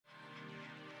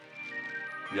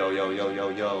Yo, yo, yo, yo,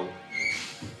 yo.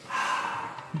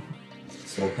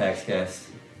 Smoke Packs Cast.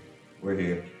 We're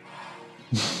here.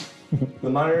 The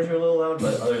monitors are a little loud,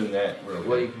 but other than that, we're okay.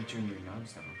 Well, you can turn your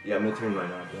knobs down. Yeah, I'm gonna turn my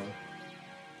knob down.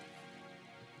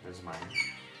 There's mine.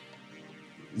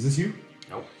 Is this you?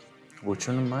 Nope. Which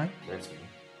one am I? That's me.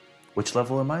 Which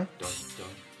level am I? Don't.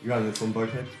 You're on this one,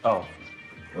 Bartek? Oh.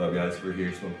 What up, guys? We're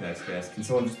here, Smoke Packs Cast. Can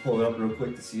someone just pull it up real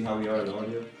quick to see how we are in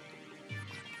audio?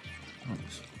 What?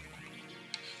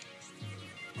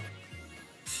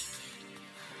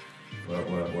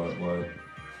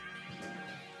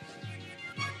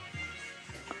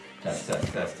 Test.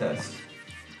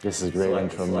 This is great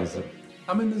Select intro it. music.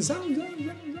 I'm in the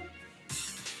zone.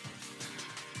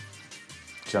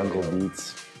 Jungle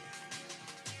beats.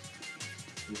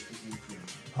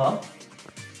 Huh?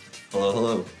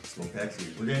 Hello. Smoke Packs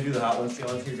here. We're gonna do the Hot Ones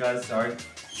challenge here, guys. Sorry,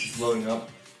 it's loading up.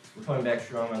 We're coming back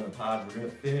strong on the pod. We're gonna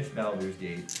finish Baldur's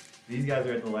Gate. These guys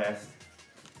are at the last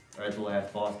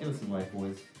boss. Give us some life,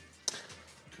 boys.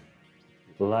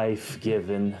 Life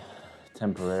given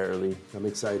temporarily. I'm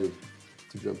excited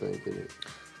to jump back in it.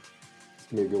 It's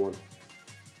gonna be a good one.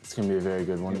 It's gonna be a very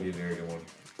good It's one. gonna be a very good one.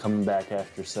 Coming back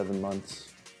after 7 months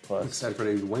plus. Except for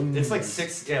the wing. It's like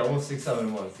almost 6-7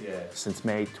 months. Yeah. Since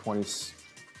May 27th,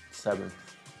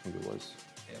 I think it was.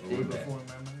 Yeah, Day we're back. before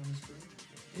my mom's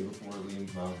birthday. Day before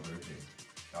Liam's mom's birthday.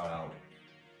 Shout out.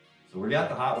 So we got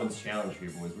the Hot Ones challenge here,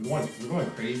 boys. We're going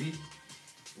crazy.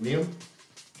 Liam,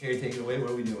 can you take it away?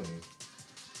 What are we doing here?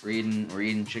 We're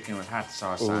eating chicken with hot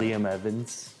sauce on it. Liam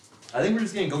Evans. I think we're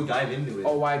just gonna go dive into it.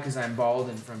 Oh, why? Because I'm bald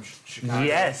and from Chicago?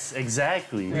 Yes,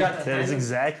 exactly. We got That is 10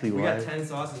 exactly We why. got 10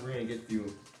 sauces we're gonna get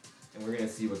through, and we're gonna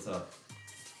see what's up.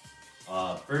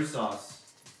 First sauce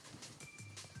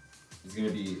is gonna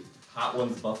be Hot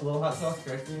Ones Buffalo hot sauce,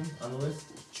 correct, Liam, on the list?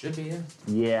 Should be, yeah.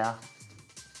 Yeah.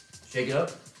 Shake it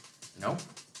up. No?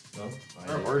 No.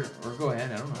 Or go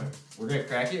ahead, I don't know. Alright. We're gonna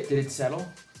crack it. Did it settle?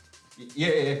 Yeah,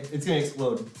 it's gonna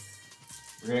explode.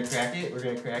 We're gonna crack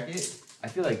it. I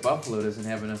feel like buffalo doesn't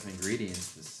have enough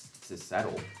ingredients to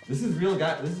settle. This is real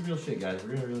shit, guys.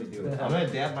 We're gonna really do it. I'm gonna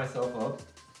dab myself up,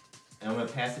 and I'm gonna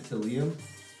pass it to Liam.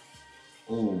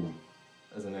 Oh,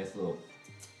 that's a nice little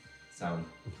sound.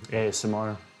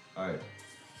 ASMR. Alright.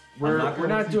 We're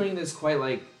not doing this quite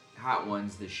like Hot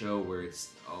Ones, the show where it's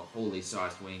wholly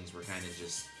sauced wings. We're kind of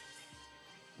just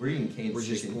We're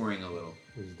just pouring a little.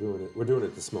 We're just doing it. We're doing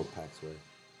it the smoke packs way.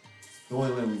 The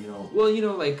only way we know. Well, you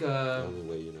know, like The only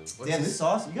way you know. Damn, this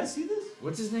sauce. You guys see this?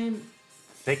 what's his name?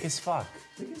 Thick as fuck.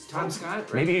 Tom Scott.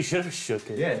 Right? Maybe you should have shook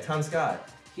it. Yeah, Tom Scott.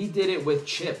 He did it with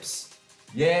chips.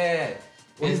 Yeah.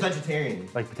 Well, he's And- vegetarian.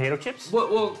 Like potato chips?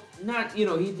 Well, not, you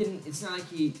know, he didn't, it's not like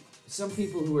he, some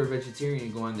people who are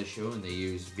vegetarian go on the show and they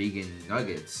use vegan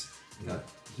nuggets. Yeah.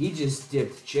 He just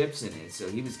dipped chips in it, so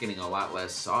he was getting a lot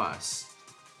less sauce.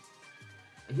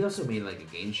 He also made like a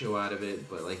game show out of it,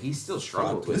 but like he still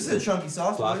struggled with This is a it. chunky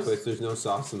sauce, Plot boys. twist, there's no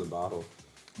sauce in the bottle.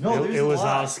 No, there's it was a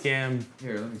lot. all scam.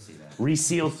 Here, let me see that.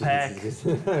 Resealed pack.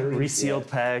 Resealed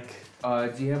pack.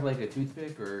 Do you have like a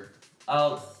toothpick or?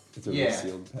 It's a Yeah.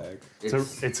 resealed pack.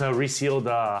 It's a resealed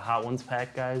Hot Ones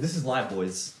pack, guys. This is live,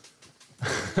 boys.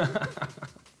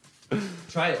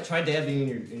 Try dabbing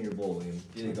in your bowl, Liam.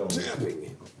 Get it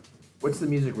going. What's the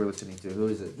music we're listening to? Who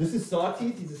is it? This is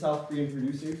Sawteeth. He's a South Korean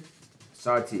producer.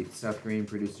 Sawteeth, South Korean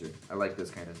producer. I like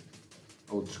this kind of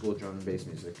old school drum and bass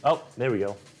music. Oh, there we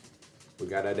go. We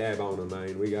got a dab on him,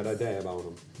 man. We got a dab on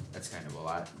him. That's kind of a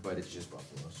lot, but it's just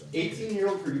Buffalo. So.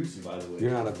 18-year-old producer, by the way.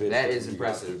 You're not a bitch. That is You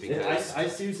impressive got Yeah, because. I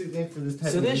seriously think for this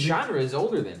type So of this music, genre is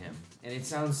older than him, and it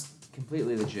sounds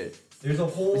completely legit. there's a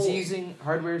whole. Is he using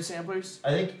hardware samplers?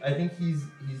 I think he's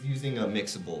using a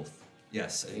mix of both.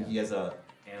 Yes, I think Yeah. he has a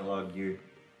analog gear.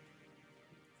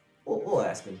 We'll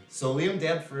ask him. So Liam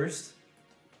dabbed first,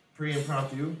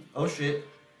 pre-impromptu. Oh shit!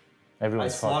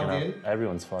 Everyone's I fucking slogged up. in.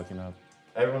 Everyone's fucking up.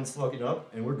 Everyone's fucking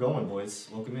up, and we're going, boys.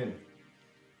 Welcome in.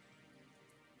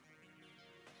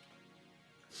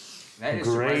 That is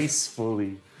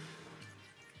Gracefully.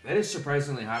 that is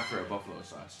surprisingly hot for a buffalo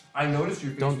sauce. I noticed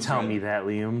your face. Don't was tell red. me that,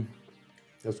 Liam.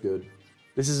 That's good.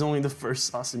 This is only the first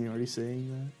sauce and you're already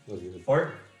saying that? That's good.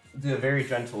 Fart did a very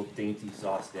gentle, dainty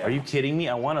sauce dab. Are you kidding me?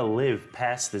 I want to live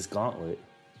past this gauntlet.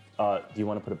 Do you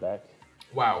want to put it back?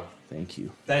 Wow. Thank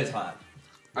you. That is hot.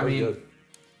 I Very mean, good.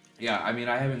 yeah. I mean,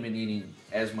 I haven't been eating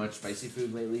as much spicy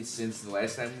food lately since the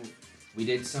last time we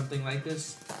did something like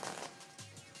this,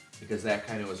 because that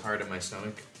kind of was hard on my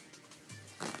stomach.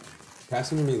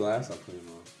 Pass him to me last, I'll clean him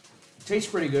off. Tastes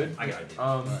pretty good. I got it.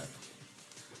 Um,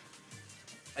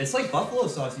 It's like buffalo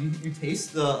sauce. You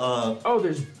taste the. Oh,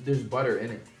 there's butter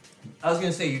in it. I was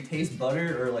gonna say you taste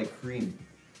butter or like cream.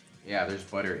 Yeah, there's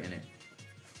butter in it.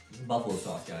 This is buffalo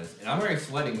sauce, guys. And I'm already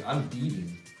sweating. I'm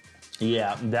beating.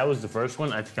 Yeah, that was the first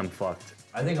one. I think I'm fucked.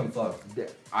 I think I'm fucked.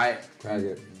 Crack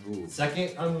it. Ooh,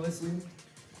 Second on the list, Lee?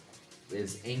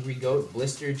 is Angry Goat,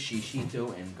 blistered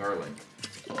shishito, and garlic.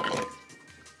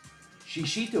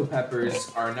 Shishito peppers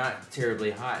are not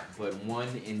terribly hot, but 1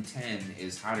 in 10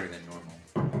 is hotter than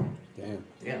normal. Damn.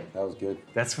 Yeah. That was good.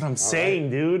 That's what I'm saying,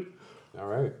 dude. All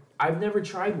right. I've never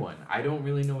tried one. I don't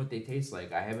really know what they taste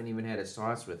like. I haven't even had a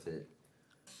sauce with it.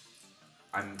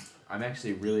 I'm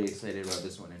actually really excited about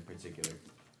this one in particular.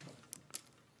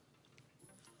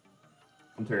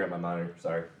 I'm turning up my monitor.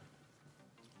 Sorry.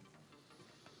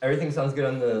 Everything sounds good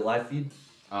on the live feed?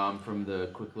 From the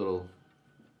quick little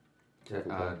Okay.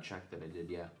 check that I did,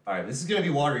 yeah. Alright, this is gonna be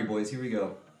watery, boys. Here we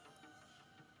go.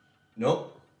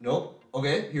 Nope. Nope.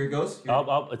 Okay, here it goes. Here.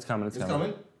 Oh, it's coming. It's It's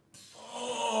coming. coming.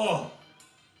 Oh!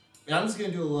 And I'm just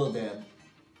gonna do a little dab.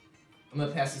 I'm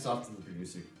gonna pass this off to the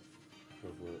producer. Go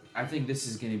for it. I think this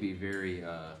is going to be very,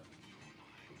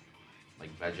 like,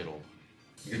 vegetal.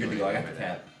 You're good to go. I got the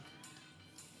cap.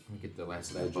 Let me get the last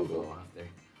of the Vegetal. buffalo off there.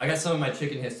 I got some of my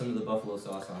chicken has some of the buffalo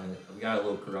sauce on it. We got a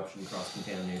little corruption,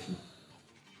 cross-contamination.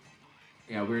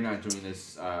 Yeah, we're not doing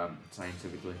this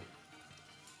scientifically.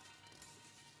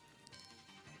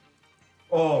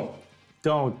 Oh!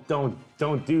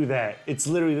 Don't do that. It's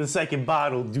literally the second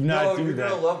bottle. Do No, not do you're that.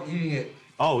 gonna love eating it.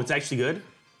 Oh, it's actually good?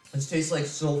 This tastes like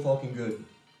so fucking good.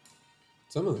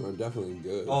 Some of them are definitely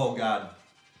good. Oh god.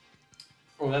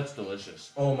 Oh, that's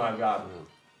delicious. Oh my god.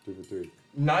 Yeah. 3 for 3.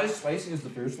 Not as spicy as the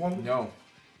first one. No.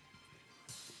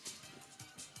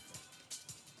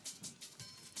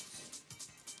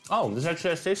 Oh, this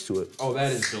actually has taste to it. Oh,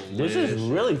 that is delicious. This is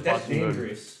really That's fucking good.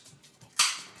 dangerous.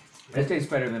 That tastes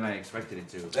better than I expected it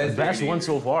to. That's Best very one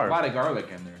so dangerous. A far. lot of garlic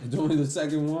in there. It's only the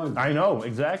second one. I know,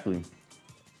 exactly.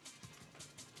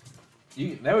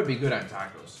 That would be good on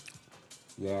tacos.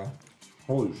 Yeah.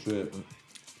 Holy shit.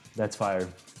 That's fire.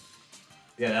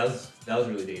 Yeah, that was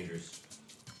really dangerous.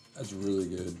 That's really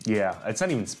good. Yeah, it's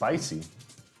not even spicy.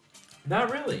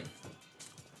 Not really.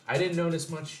 I didn't notice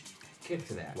much kick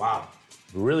to that. Wow.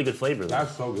 Really good flavor, though.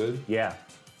 That's so good. Yeah.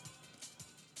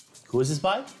 Who is this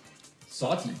by?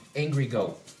 Salty. Angry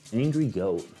Goat. Angry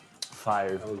Goat.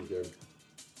 Fire. That was good.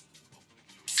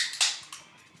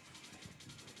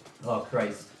 Oh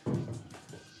Christ.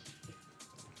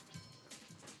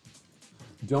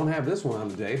 Don't have this one on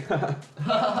the day.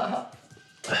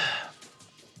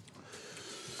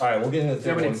 Alright, we'll get into the Is that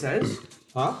third what one. it says?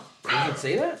 Huh? Does it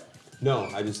say that? No,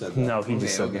 I just said that. No, he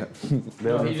just said Okay, that. okay.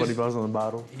 They have he the funny just- buzz on the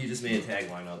bottle. He just made a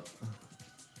tagline up.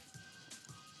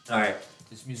 Alright.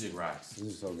 This music rocks.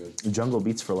 This is so good. Jungle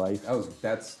Beats for life. That was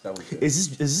good.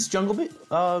 Is this Jungle Beat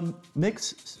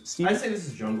mix, Steve? I'd say this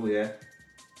is jungle, yeah.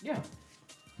 Yeah.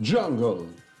 Jungle.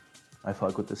 I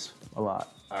fuck with this a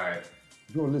lot. Alright.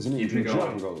 You're listening Keep to it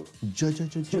going. Jungle.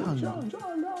 Jungle.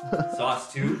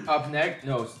 Sauce 2. Up next,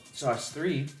 no, sauce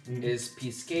 3 is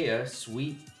Piscaya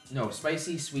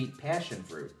spicy sweet passion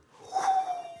fruit.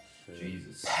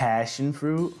 Jesus. Passion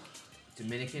fruit.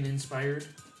 Dominican inspired.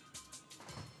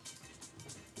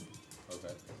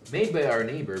 Okay. Made by our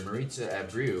neighbor Maritza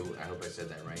Abreu, I hope I said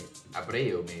that right.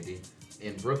 Abreu, maybe.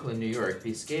 In Brooklyn, New York,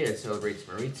 Piscaya celebrates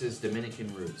Maritza's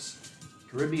Dominican roots.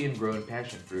 Caribbean-grown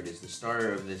passion fruit is the star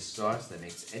of this sauce that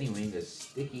makes any wing a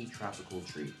sticky tropical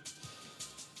treat.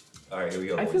 Alright, here we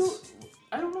go. I boys.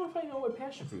 don't know if I know what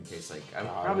passion fruit tastes like. I've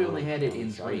I probably don't only know. had it I'm in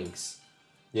excited. drinks.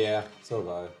 Yeah, so have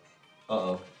I.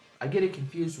 Uh-oh. I get it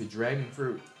confused with dragon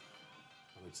fruit.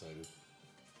 I'm excited.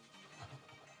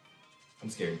 I'm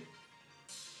scared.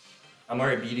 I'm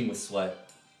already beating with sweat.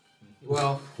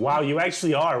 Well, Wow, you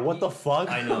actually are. What the fuck?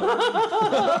 I know.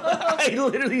 I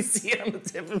literally see it on the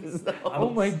tip of his nose. oh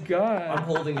my I'm god.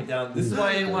 holding it down. This is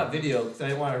why I didn't want video, because I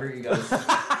didn't want to hurt you guys.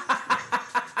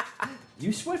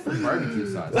 You sweat from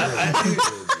barbecue sauce.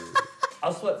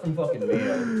 I'll sweat from fucking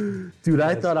mayo. Dude,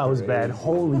 I thought I was crazy. bad.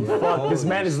 Holy fuck. This Holy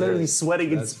man is literally shit.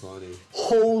 sweating. That's It's funny.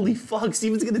 holy fuck.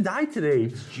 Steven's gonna die today.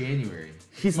 It's January.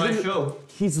 He's My literally, show.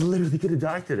 he's literally gonna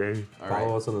die today. All Follow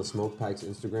right. us on the Smoke Packs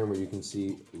Instagram where you can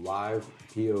see live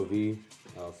POV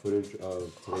footage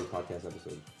of today's podcast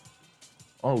episode.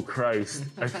 Oh Christ.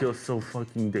 I feel so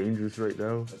fucking dangerous right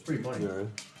now. That's pretty funny. You ready?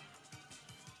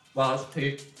 Wow, that's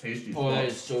tasty. Oh, that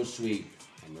is so sweet.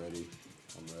 I'm ready.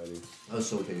 I'm ready. That was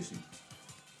so tasty.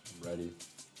 I'm ready.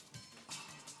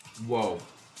 Whoa.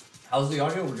 How's the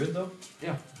audio? We're good though?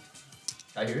 Yeah.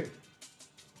 Can I hear it?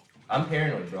 I'm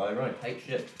paranoid, bro. I run a tight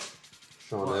ship.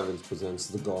 Sean Evans presents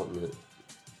The Gauntlet.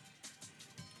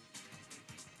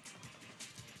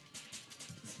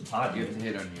 It's the pod, You have to dude.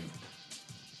 hit on you.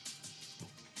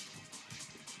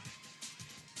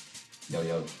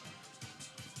 Yo.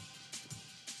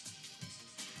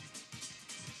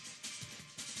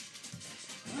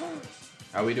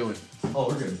 How we doing? Oh,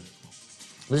 we're good.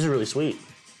 This is really sweet.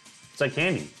 It's like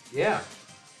candy. Yeah.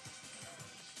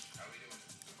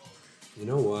 You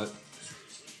know what?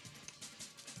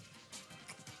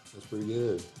 That's pretty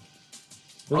good.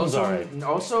 This one's alright.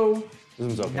 Also, This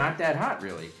one's okay. not that hot,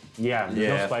 really. Yeah, there's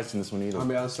Yeah. no spice in this one either. I'll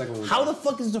be honest, the second one. How the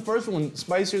fuck is the first one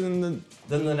spicier than the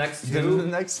Then the next than the two,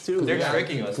 next two? They're Yeah,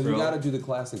 tricking us, Because bro. you gotta do the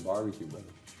classic barbecue, brother.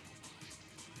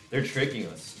 they're tricking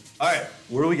us. All right,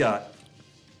 what do we got?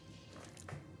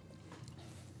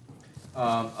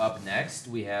 Up next,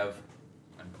 we have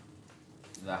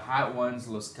the Hot Ones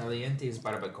Los Calientes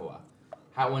Barbacoa.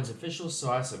 Hot Ones' official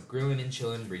sauce of grilling and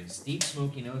chilling brings deep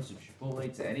smoky notes of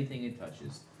chipotle to anything it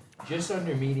touches. Just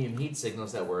under medium heat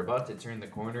signals that we're about to turn the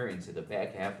corner into the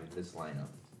back half of this lineup.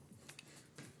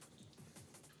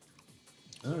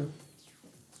 Alright.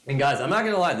 And guys, I'm not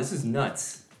gonna lie, this is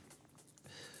nuts.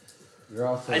 You're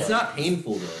also. It's not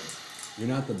painful though. You're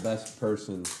not the best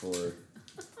person for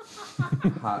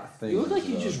hot things. You look like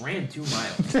you though. just ran 2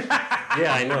 miles.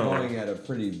 Yeah, I You're know. going at a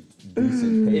pretty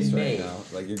decent pace In right May. now.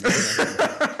 Like you're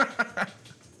going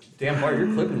Damn, Bart,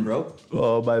 you're clipping, bro.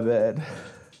 Oh, my bad.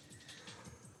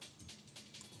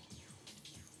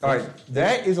 All right,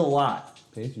 that is a lot.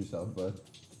 Pace yourself, bud.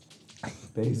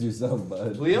 Pace yourself,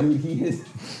 bud. Liam? Dude, he is.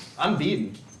 I'm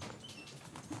beaten.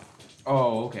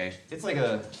 Oh, okay. It's like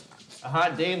a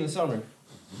hot day in the summer.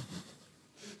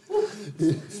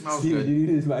 Smells Steve, good.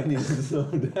 you might need to slow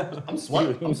down. I'm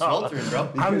sweating. I'm sweltering, bro.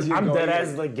 Because you're I'm going dead ass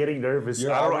in- like getting nervous.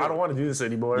 You're I already- don't want to do this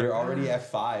anymore. You're already at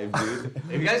 5, dude.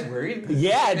 Are you guys worried?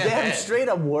 Yeah, damn bad. straight.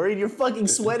 I'm worried. You're fucking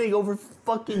sweating over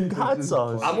fucking hot is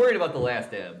sauce. I'm worried about the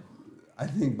last dab. I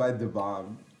think by the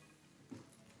bomb.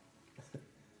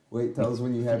 Wait, tell us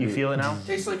when you have You your- feel it now?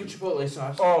 Tastes like a chipotle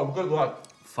sauce. Oh, good luck.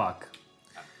 Fuck.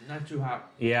 Not too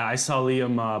hot. Yeah, I saw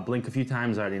Liam blink a few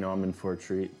times. I already know I'm in for a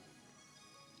treat.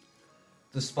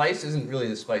 The spice isn't really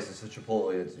the spice, it's the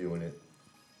chipotle that's doing it.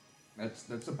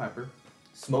 That's a pepper.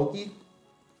 Smoky?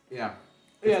 Yeah.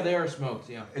 Yeah, they are smoked,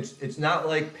 yeah. It's not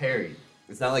like Perry.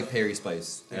 It's not like Perry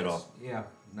spice at all. Yeah,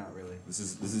 not really. This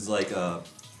is like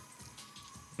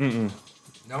No,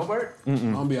 Bart?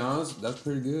 I'll be honest, that's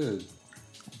pretty good.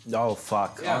 Oh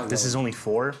fuck. Yeah. This is only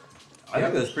 4. I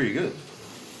think that's pretty good.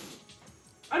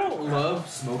 I don't love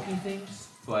smoky things,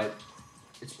 but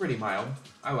it's pretty mild.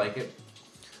 I like it.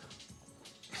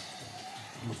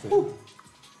 I'm a fan.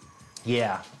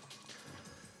 Yeah.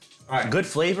 All right, Good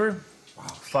flavor. Wow.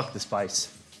 Fuck the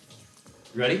spice.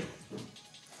 You ready?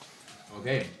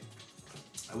 Okay.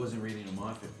 I wasn't reading them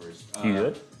off at first. You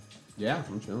good? Yeah,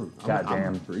 I'm chilling.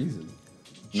 Goddamn. I'm freezing.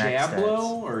 Max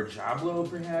Jablo or Jablo,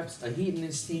 perhaps? A heat and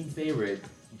esteemed favorite,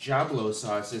 Jablo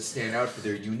sauces stand out for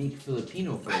their unique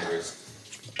Filipino flavors.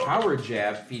 Power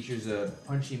Jab features a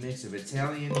punchy mix of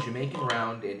Italian, Jamaican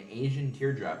round, and Asian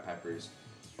teardrop peppers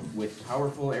with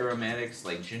powerful aromatics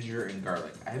like ginger and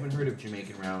garlic. I haven't heard of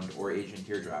Jamaican round or Asian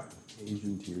teardrop,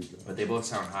 Asian teardrop. but they both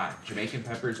sound hot. Jamaican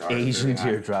peppers are Asian very hot.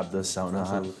 teardrop does sound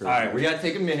hot. All right, we gotta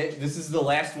take a minute. This is the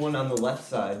last one on the left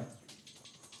side.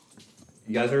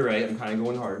 You guys are right. I'm kind of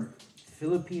going hard.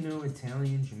 Filipino,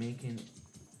 Italian, Jamaican.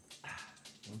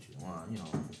 Don't you want? You know,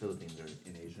 the Philippines are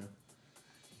in Asia.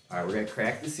 All right, we're gonna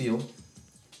crack the seal.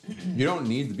 You don't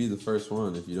need to be the first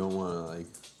one if you don't want to, like.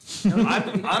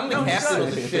 I'm the captain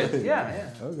of the ship. Yeah.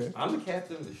 Okay. I'm the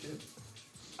captain of the ship.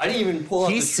 I didn't even pull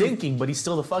out He's the truth. sinking, but he's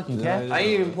still the fucking Yeah, captain. yeah. I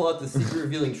didn't even pull out the secret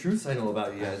revealing truths I know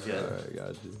about you guys yet. Alright,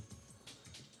 got you.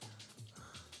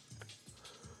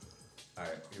 All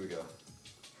right, here we go.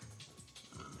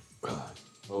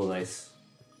 Oh, nice.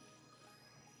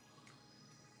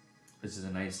 This is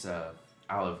a nice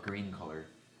olive green color.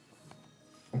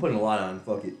 I'm putting a lot on.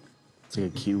 Fuck it. It's like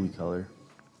a kiwi color.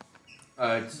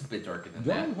 It's a bit darker than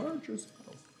that. Don't hurt yourself.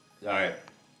 All right,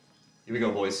 here we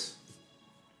go, boys.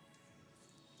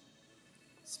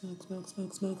 Smoke, smoke,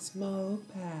 smoke, smoke,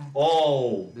 smoke, pack.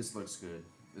 Oh, This looks good.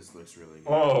 This looks really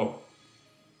good. oh,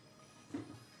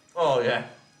 oh yeah.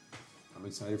 I'm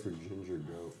excited for ginger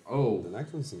goat. Oh, The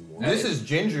next one's some more. This is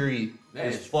gingery that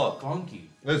as is fuck. funky.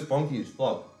 That's funky as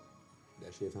fuck.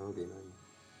 That shit funky, man.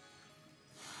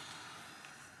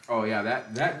 Oh yeah,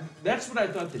 that's what I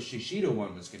thought the shishito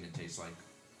one was gonna taste like.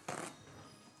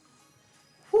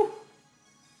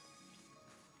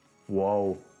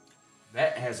 Whoa.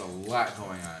 That has a lot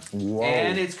going on. Whoa.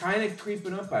 And it's kind of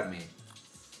creeping up on me.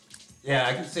 Yeah,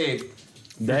 I can say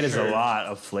That is sure. a lot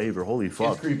of flavor. Holy it's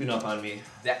fuck. creeping up on me.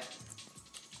 That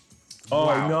Oh,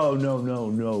 Wow. no.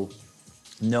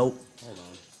 Nope. Hold on.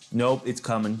 Nope, it's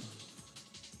coming.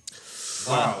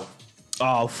 wow,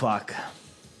 Oh, fuck.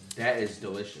 that is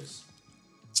delicious.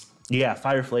 Yeah,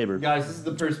 fire flavor. Guys, this is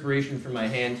the perspiration from my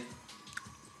hand.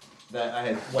 that I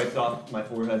had wiped off my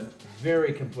forehead.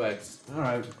 Very complex All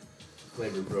right.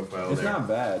 flavor profile It's there. not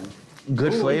bad.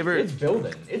 Good flavor. It's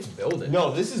building. It's building.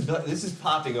 No, this is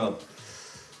popping up.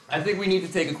 I think we need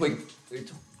to take a quick.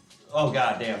 Oh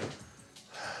god damn.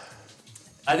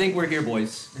 I think we're here,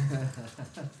 boys.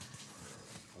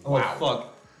 Oh Wow. fuck.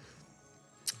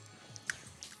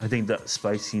 I think the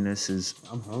spiciness is.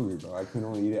 I'm hungry, bro. I can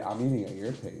only eat it. I'm eating at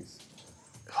your pace.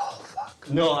 Oh fuck.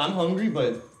 No, I'm hungry,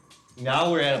 but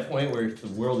now we're at a point where the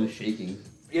world is shaking.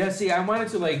 Yeah, see, I wanted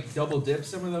to like double dip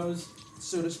some of those,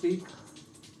 so to speak.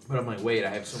 But I'm like, wait, I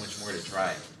have so much more to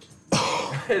try.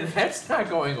 That's not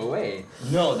going away.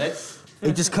 No, that's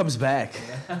It just comes back.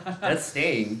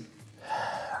 staying.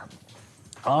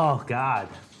 Oh god.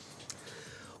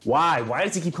 Why? Why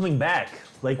does it keep coming back?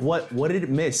 Like what did it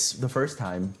miss the first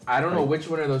time? I don't know which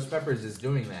one of those peppers is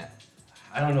doing that.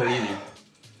 I don't know either.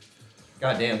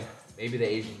 God damn. Maybe the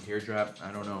Asian teardrop.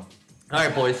 I don't know. All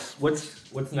right, boys.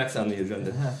 What's next on the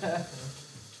agenda?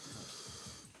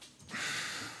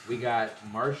 We got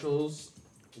Marshall's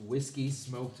Whiskey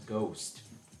Smoked Ghost.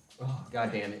 Oh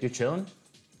god damn it. You're chilling?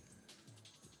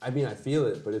 I mean, I feel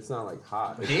it, but it's not like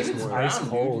hot. It's David's just more, ice brown,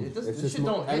 cold. dude. It does, It's this just shit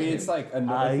more, don't I mean, hit it's me. like a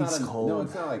no. Ice It's not cold. No,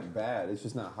 it's not like bad. It's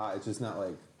just not hot. It's just not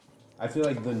like. I feel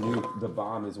like the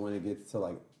bomb is when it gets to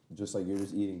like just like you're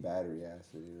just eating battery acid,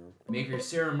 you know. Maker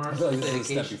Sarah I feel Marshall's like this is a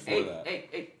step dedication. before that.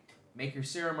 Hey. Maker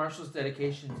Sarah Marshall's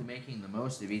dedication to making the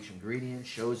most of each ingredient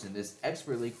shows in this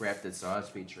expertly crafted sauce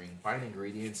featuring fine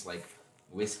ingredients like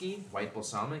whiskey, white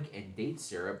balsamic, and date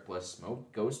syrup plus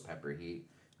smoked ghost pepper heat,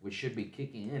 which should be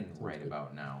kicking in right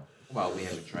about now. Well, we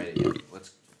haven't tried it yet.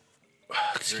 Let's.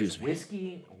 Excuse There's me.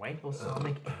 whiskey, white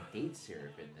balsamic, and date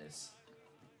syrup in this.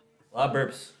 A lot of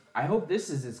burps. I hope this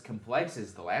is as complex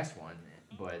as the last one,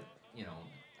 but you know,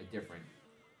 a different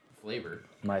flavor.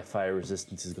 My fire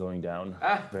resistance is going down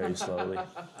very slowly.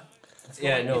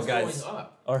 Yeah, no, It's guys. going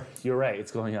up. Or you're right,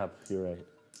 it's going up. You're right.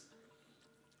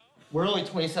 We're only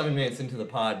 27 minutes into the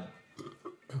pod.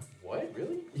 What?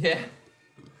 Really? Yeah.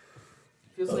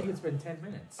 Feels like it's been 10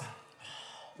 minutes.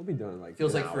 We'll be done in like.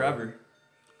 Feels an like hour. forever.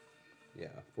 Yeah,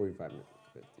 45 minutes,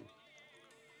 50.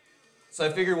 So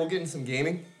I figure we'll get in some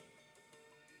gaming.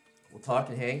 We'll talk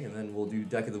and hang, and then we'll do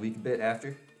deck of the week a bit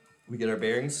after. We get our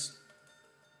bearings.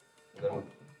 And then we'll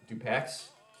do packs.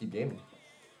 Keep gaming.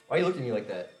 Why are you looking at me like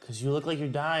that? Because you look like you're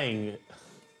dying.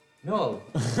 No.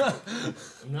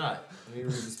 I'm not. Let me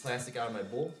remove this plastic out of my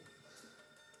bowl.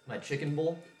 My chicken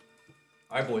bowl.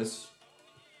 Alright, boys.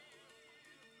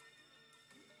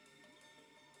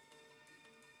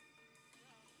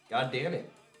 God damn it.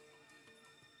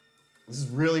 This is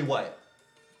really wet.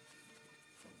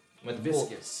 I'm at the bowl.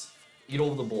 Viscous. Eat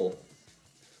over the bowl.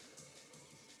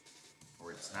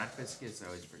 Or it's not viscous, I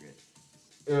always forget.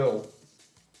 Ew.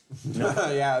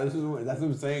 Yeah, that's what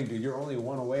I'm saying, dude. You're only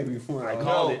one away before I I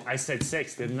called No. it. I said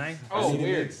 6, didn't I? Oh, it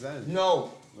weird. makes sense.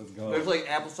 No. Let's go. There's like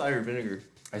apple cider vinegar.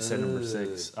 I said number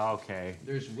 6. Okay.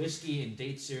 There's whiskey and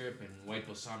date syrup and white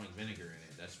balsamic vinegar in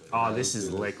it. That's what it Oh, is. this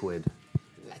is liquid.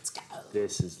 Let's go.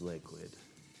 This is liquid.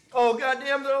 Oh,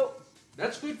 goddamn though.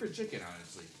 That's good for chicken,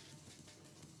 honestly.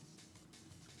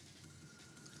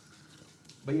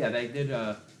 But yeah, they did,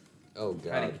 Oh I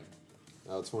god.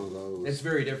 Oh, it's one of those. it's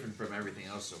very different from everything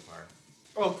else so far.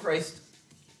 Oh, Christ.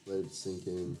 Let it sink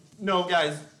in. No,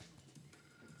 guys.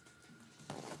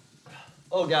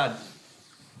 Oh, God.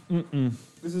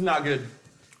 This is not good.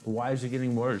 Why is it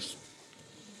getting worse?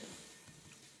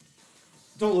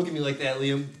 Don't look at me like that,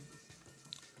 Liam.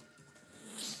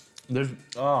 There's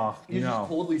oh You're no. just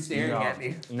coldly staring No. at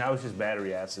me. Now it's just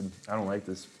battery acid. I don't like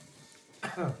this.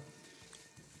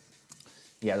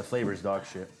 Yeah, the flavor is dog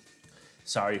shit.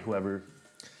 Sorry, whoever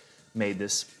made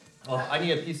this. Oh, I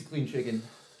need a piece of clean chicken.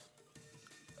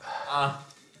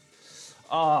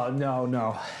 Oh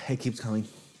no, it keeps coming.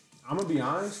 I'm gonna be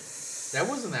honest. That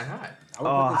wasn't that hot. I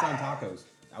would put this on tacos.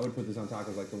 I would put this on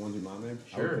tacos like the ones your mom made.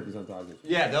 I Sure. would put this on tacos.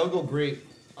 Yeah, that would go great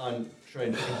on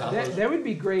shredded chicken tacos. That would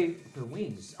be great for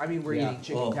wings. I mean, we're Yeah. eating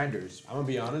chicken Oh. tenders. I'm gonna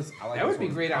be honest. I like That this would be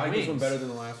one. great I on like this one wings. better than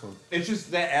the last one. It's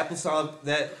just that apple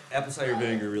cider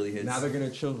vinegar really hits. Now they're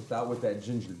gonna chill this out with that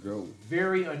ginger goat.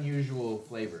 Very unusual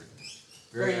flavor.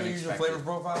 Very unusual unexpected. flavor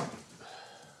profile.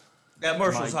 At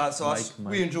Marshall's Mike, Hot Sauce,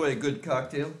 Mike. we enjoy a good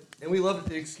cocktail, and we love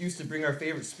the excuse to bring our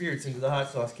favorite spirits into the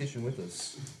hot sauce kitchen with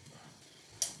us.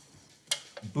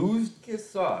 Boozed Kiss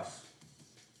Sauce.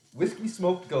 Whiskey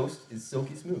Smoked Ghost is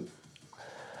silky smooth.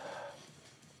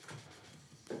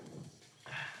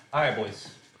 All right, boys.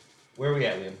 Where are we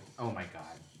at, Liam? Oh my god.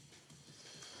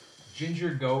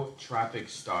 Ginger Goat Tropic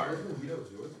Star.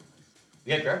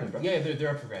 Yeah, grab them, bro. Yeah, they're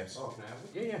up for grabs. Oh, can I have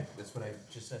one? Yeah, that's what I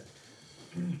just said.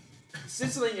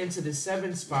 Sizzling into the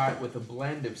 7th spot with a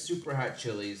blend of super hot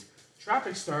chilies,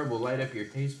 Tropic Star will light up your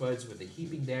taste buds with a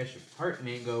heaping dash of tart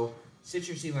mango,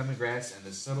 citrusy lemongrass, and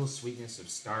the subtle sweetness of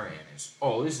star anise.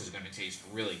 Oh, this is going to taste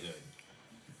really good.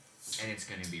 And it's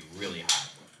going to be really hot.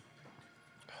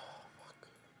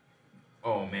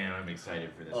 Oh, man, I'm excited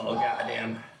for this one.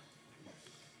 goddamn.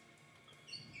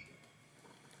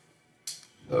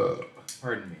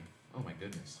 Pardon me. Oh, my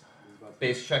goodness.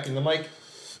 Base checking the mic.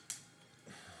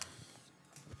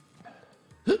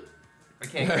 I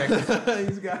can't crack this.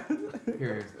 He's got.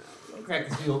 Here. Crack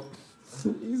this wheel.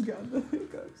 He's got the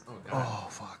hiccups. Oh, God. Oh,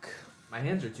 fuck. My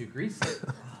hands are too greasy.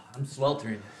 I'm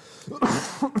sweltering.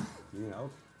 You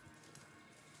know.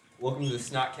 Welcome to the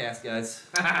Snotcast, guys.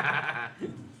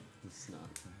 It's not.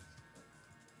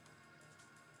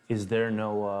 Is there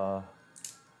no,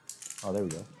 Oh, there we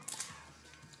go. Do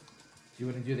you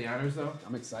want to do the honors, though?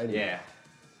 I'm excited. Yeah.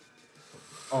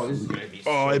 Oh, this is going to be Oh,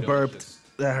 so I burped. delicious.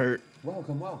 That hurt.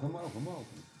 Welcome, welcome, welcome, welcome.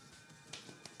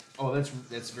 Oh,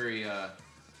 that's very, yeah.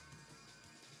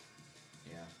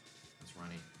 It's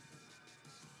runny.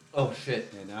 Oh,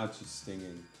 shit. Yeah, now it's just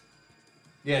stinging.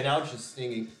 Yeah, now it's just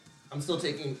stinging. I'm still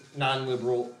taking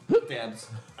non-liberal dabs.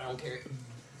 I don't care.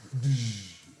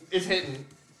 It's hitting.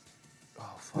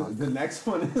 Oh, fuck. The next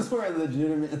one is where it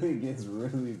legitimately gets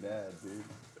really bad, dude.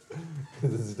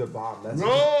 Because this is the bomb. That's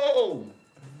No!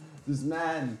 this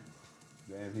man.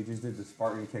 Damn, he just did the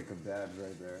Spartan kick of dabs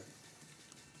right there.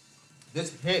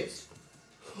 This hits.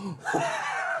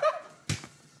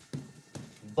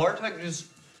 Bartek just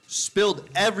spilled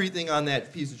everything on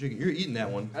that piece of chicken. You're eating that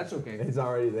one. That's okay. It's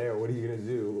already there. What are you gonna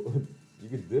do? You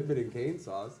could dip it in cane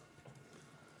sauce.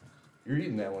 You're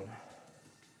eating that one.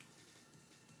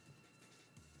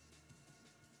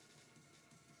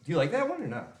 Do you like that one or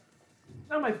not?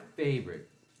 Not my favorite.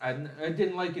 I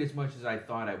didn't like it as much as I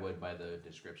thought I would by the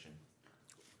description.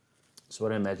 So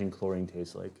what I imagine chlorine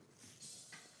tastes like.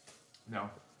 No,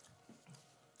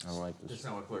 I don't like that's this.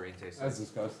 not what chlorine tastes like. That's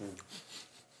disgusting.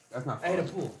 That's not I fun. had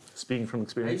a pool. Speaking from I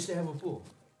experience. used to have a pool.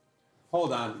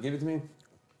 Hold on, give it to me.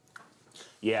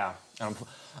 Yeah.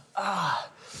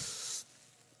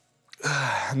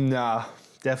 Nah,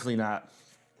 definitely not.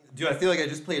 Dude, I feel like I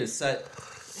just played a set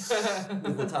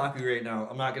with the taco right now.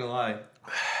 I'm not gonna lie.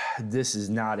 This is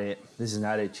not it. This is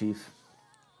not it, Chief.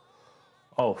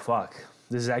 Oh, fuck.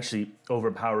 This is actually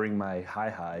overpowering my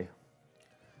high.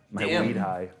 My Damn. weed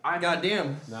high.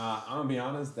 Goddamn. Nah, I'm gonna be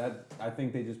honest. That I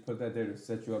think they just put that there to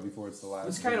set you up before it's the last.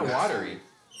 It's kind of watery.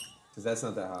 Because that's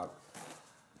not that hot.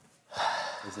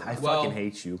 Is it? I Well, fucking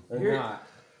hate you. They're here- not.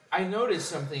 I noticed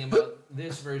something about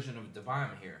this version of the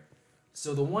bomb here.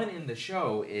 So the one in the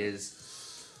show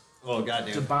is Oh, the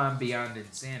goddamn. bomb beyond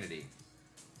insanity.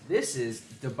 This is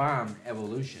the bomb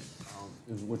evolution.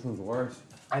 Which one's worse?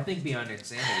 I think beyond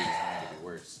insanity is going to be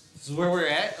worse. This is where we're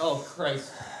at? Oh,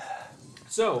 Christ.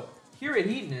 So, here at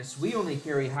Hedonist, we only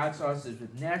carry hot sauces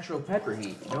with natural pepper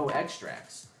heat, no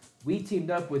extracts. We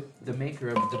teamed up with the maker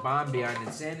of The Bomb Beyond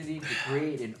Insanity to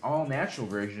create an all-natural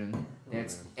version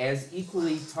that's as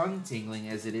equally tongue-tingling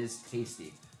as it is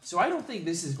tasty. So I don't think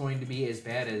this is going to be as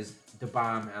bad as The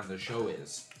Bomb on the show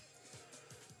is.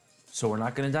 So we're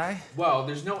not gonna die? Well,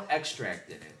 there's no extract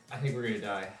in it. I think we're gonna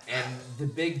die. And the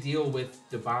big deal with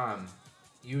The Bomb,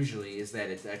 usually, is that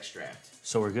it's extract.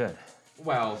 So we're good.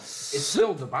 Well, it's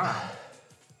still The Bomb.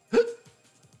 Yeah,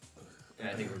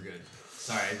 I think we're good.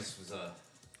 Sorry, I just was,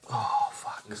 Oh,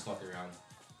 fuck. just fucking around.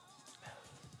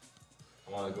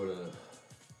 I wanna go to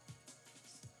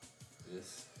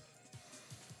this.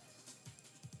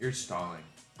 You're stalling.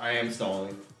 I am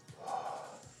stalling.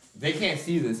 They can't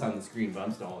see this on the screen, but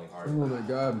I'm stalling hard. Oh my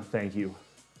god. Thank you.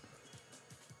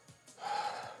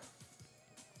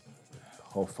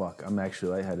 Oh, fuck. I'm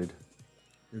actually lightheaded.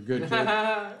 You're good, kid.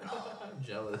 I'm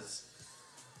jealous.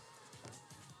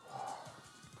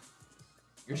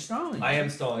 You're stalling. I am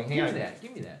stalling. Hang Give on. me that.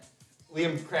 Give me that.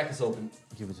 Liam, crack this open.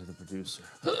 Give it to the producer.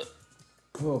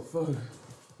 Oh fuck.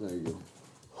 There you go.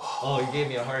 Oh, you gave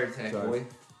me a heart attack, Sorry. boy.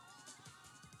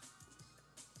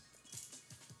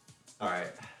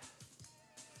 Alright.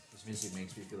 This music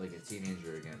makes me feel like a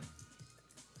teenager again.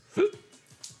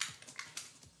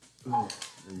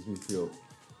 Makes me feel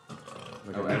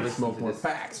like Oh, I I need to listened smoke to more this.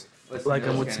 packs. Listen Like to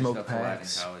I'm those with kind of smoke stuff a lot in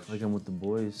packs. college. Like I'm with the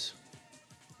boys.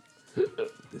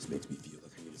 This makes me feel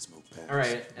like I need to smoke packs. All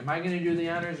right, am I gonna do the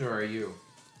honors or are you?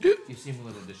 You seem a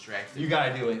little distracted. You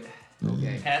gotta do it.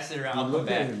 Okay. Pass it around. I'll come Look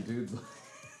at back. him, dude.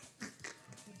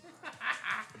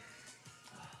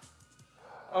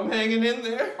 I'm hanging in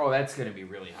there. Oh, that's gonna be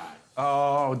really hot.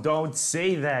 Oh, don't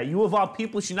say that. You of all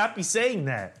people should not be saying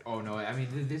that. Oh no, I mean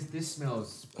this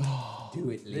smells. Do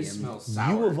it, Liam. This smells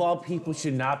sour. You of all people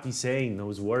should not be saying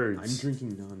those words. I'm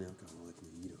drinking non-alcoholic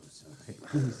mojitos. Alright,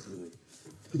 please do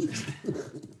it.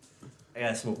 I got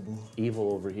a smokable.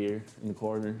 Evil over here in the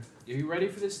corner. Are you ready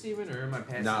for this, Steven, or am I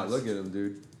passing? Nah, this? look at him,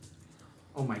 dude.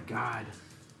 Oh my God.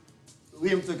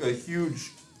 Liam took a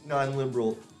huge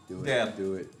non-liberal Do it. dab.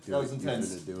 Do it. Do That it. was You're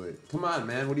intense. gonna do it. Come on,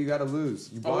 man. What do you got to lose?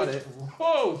 You bought it.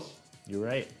 Oh. You're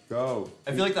right. Go.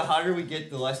 I feel like the hotter we get,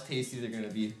 the less tasty they're gonna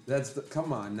be.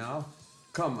 Come on now.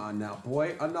 Come on now,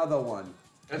 boy. Another one.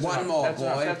 That's One enough. more, That's boy.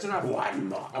 enough. That's enough. One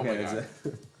more. Oh my Okay, God. that's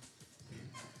it.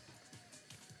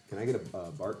 Can I get a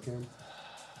Bart can?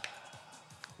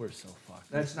 We're so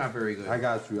fucked. That's not very good. I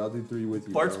got you. I'll do 3 with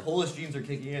you. Bart's bro. Polish genes are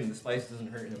kicking in. The spice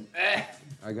doesn't hurt him.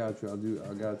 I got you.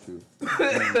 I got you.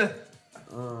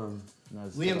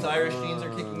 Liam's Irish genes are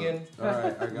kicking in. All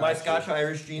right, I got My you.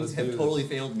 Scotch-Irish genes Let's have do totally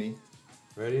this. failed me.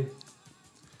 Ready?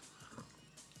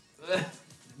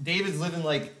 David's living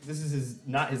like this is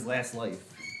not his last life.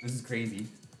 This is crazy.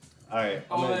 All right.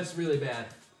 Oh, that's really bad.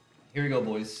 Here we go,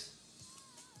 boys.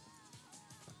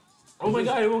 Oh my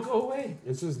God, it won't go away.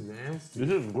 It's just nasty. This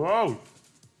is gross.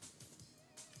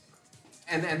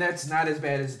 And that's not as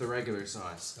bad as the regular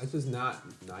sauce. That's just not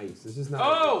nice. This is not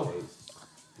Oh! a good taste.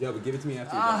 Yeah, but give it to me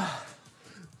after you're done.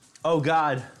 Oh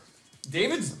God.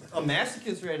 David's a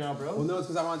masochist right now, bro. Well, no, it's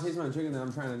because I want to taste my chicken and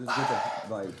I'm trying to just get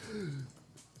the, like...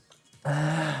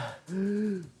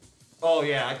 Oh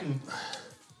yeah, I can.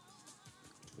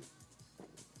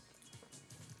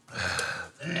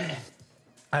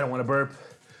 I don't want to burp.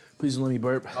 Please don't let me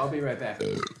burp. I'll be right back.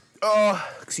 Oh,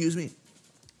 excuse me.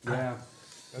 Yeah,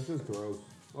 that's just gross.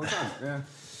 Well, it's not, yeah.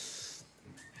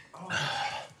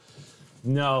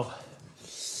 No.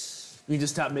 We need to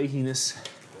stop making this.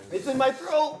 It's in my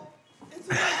throat. It's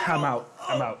in my throat. I'm out.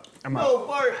 I'm out. I'm No, out.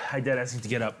 Bart. I dead ass need to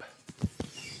get up.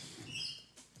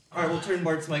 All right, we'll turn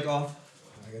Bart's mic off.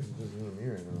 I guess it's just you and me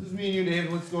right This is me and you,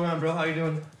 David. What's going on, bro? How you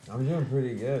doing? now. I'm doing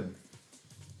pretty good.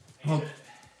 Oh,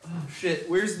 shit.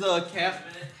 Where's the cap?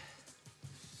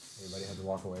 Everybody had to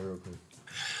walk away real quick.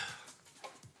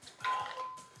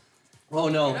 Oh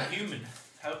no. human.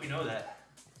 I hope you know that.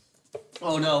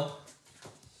 Oh no.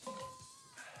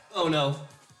 Oh no.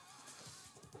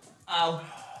 Ow.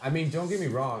 I mean, don't get me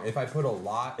wrong. If I put a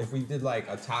lot, if we did like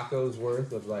a taco's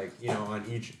worth of like, you know, on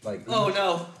each, like, Oh each,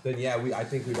 no. then yeah, I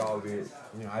think we'd all be, you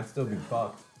know, I'd still be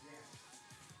fucked.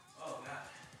 Oh God.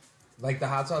 Like the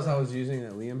hot sauce I was using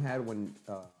that Liam had when,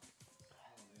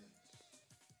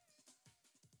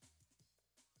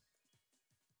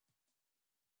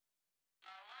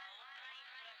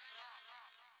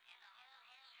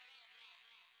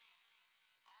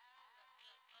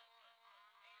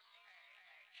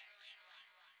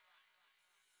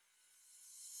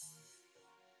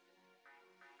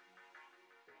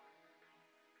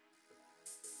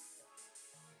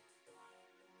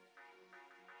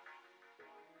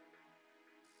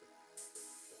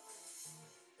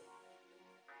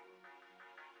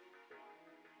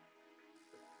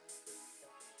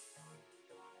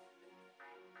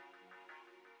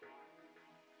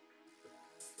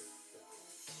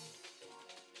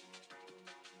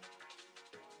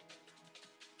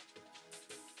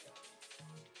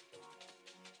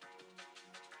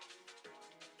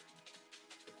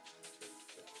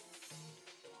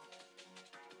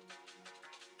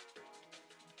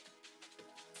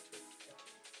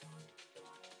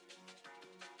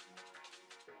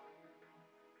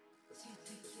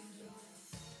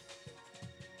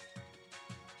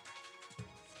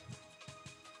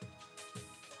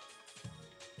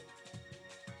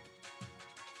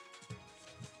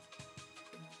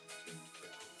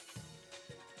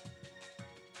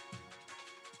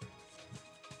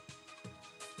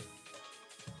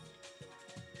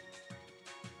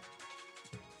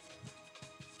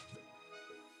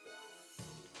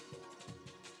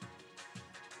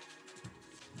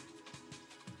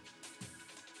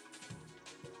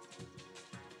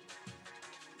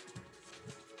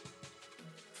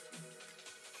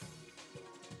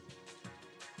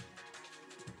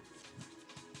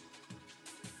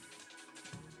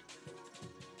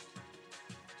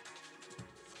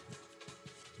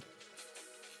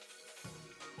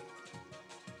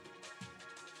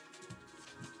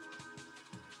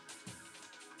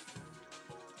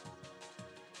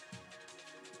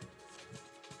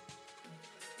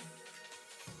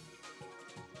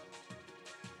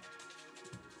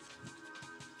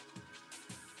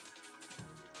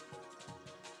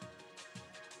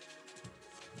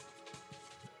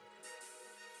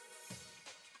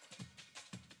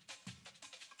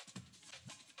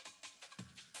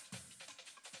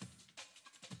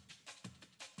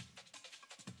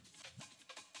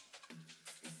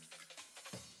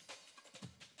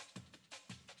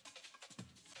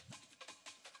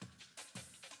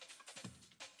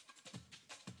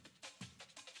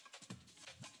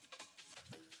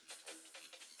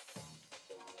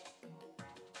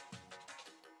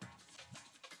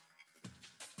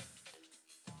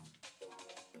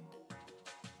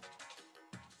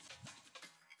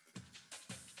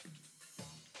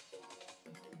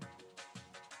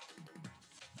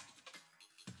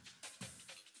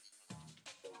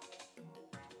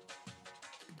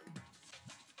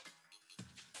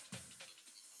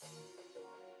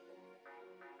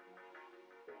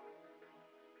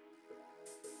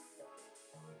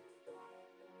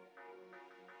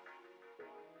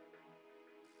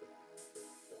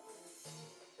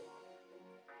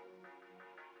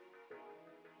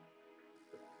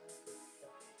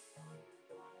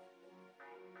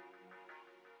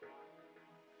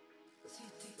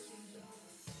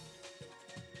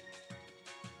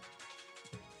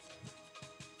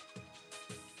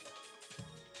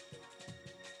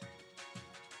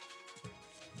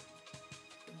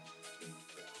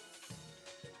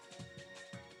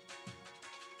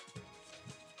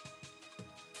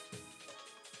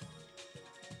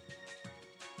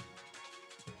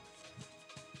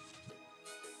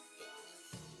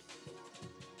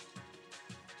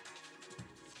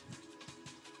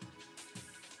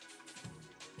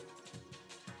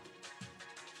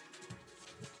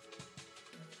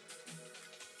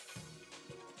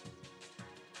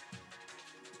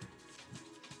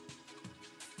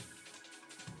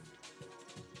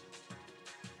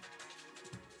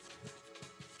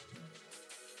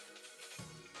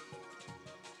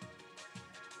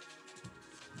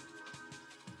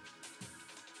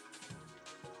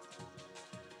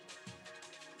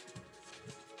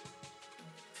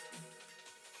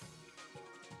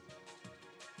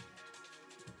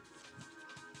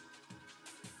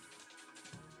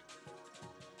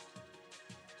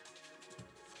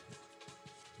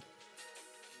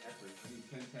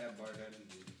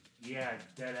 Yeah,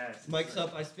 dead ass. Mike's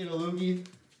up, I spin a loogie.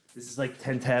 This is like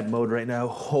 10 tab mode right now.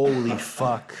 Holy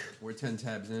fuck. We're 10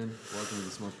 tabs in. Welcome to the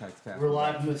Smoke Packs Cast. We're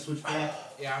live from the switchback.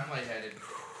 Yeah, I'm lightheaded.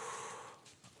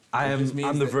 I'm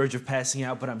on the verge of passing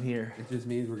out, but I'm here. It just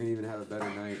means we're gonna even have a better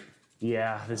night.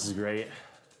 Yeah, this is great.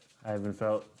 I haven't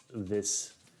felt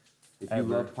this. If you Ever.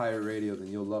 love pirate radio, then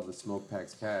you'll love the Smoke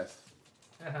Packs Cast.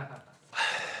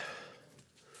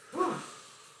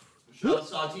 Shout out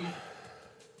Salty.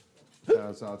 Shout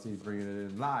out Salty bringing it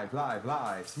in live.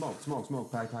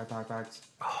 Smoke, packs.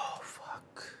 Oh,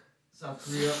 fuck. South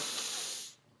Korea.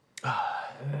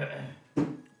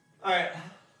 Alright.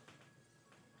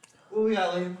 What we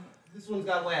got, Liam? This one's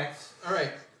got wax. All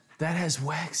right. That has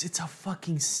wax. It's a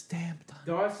fucking stamp.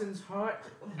 Dawson's hot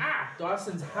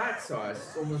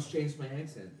sauce. Almost changed my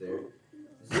accent there.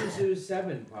 Zuzu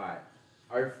 7-pot.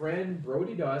 Our friend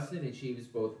Brody Dawson achieves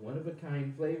both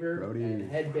one-of-a-kind flavor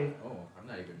and headbang. Oh, I'm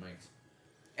not even mic'd.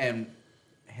 And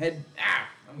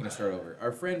I'm gonna start over.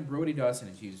 Our friend Brody Dawson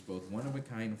achieves both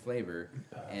one-of-a-kind flavor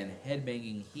and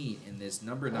headbanging heat in this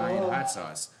number 9 hot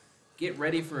sauce. Get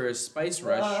ready for a spice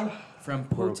rush from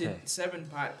potent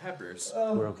 7-pot peppers,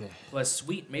 We're okay. plus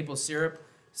sweet maple syrup,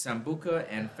 sambuca,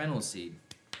 and fennel seed.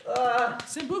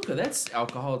 Sambuca, that's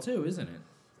alcohol too, isn't it?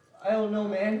 I don't know,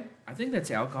 man. I think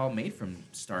that's alcohol made from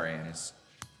star anise.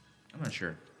 I'm not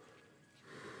sure.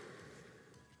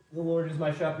 The Lord is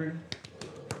my shepherd.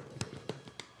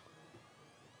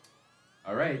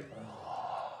 All right.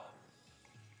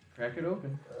 Crack it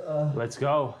open. Let's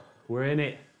go. We're in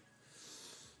it.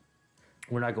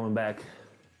 We're not going back.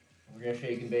 We're gonna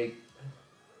shake and bake.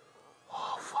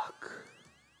 Oh, fuck.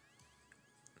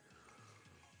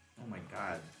 Oh my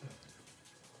god.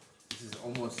 This is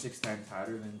almost 6 times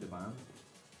hotter than the bomb.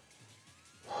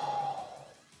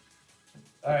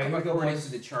 Alright, I'm here we go, according boys.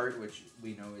 to the chart, which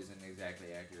we know isn't exactly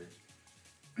accurate.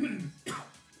 There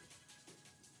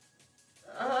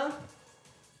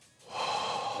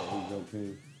you go,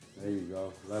 King. There you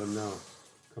go. Let him know.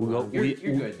 Come We'll on. go. You're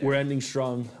good there. We're ending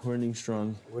strong. We're ending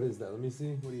strong. What is that? Let me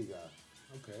see. What do you got?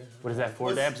 Okay. What is that?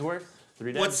 4 dabs worth?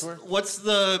 3 dabs worth? What's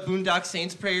the Boondock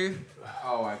Saints prayer?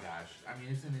 Oh my gosh. I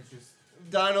mean, isn't it just...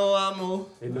 Dano amo.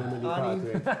 E nome di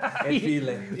Ani. Padre, e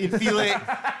File, Infile.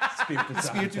 Spiritu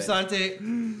Spiritu Sancte.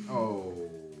 Sante. Oh.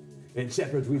 And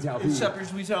shepherds we shall be. And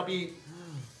shepherds we shall be.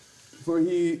 For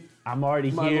he, I'm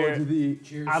already my Lord, here. to thee.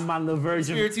 Cheers. I'm on the verge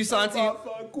of. Spiritu Sante.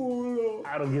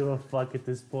 I don't give a fuck at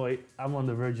this point. I'm on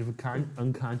the verge of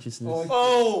unconsciousness.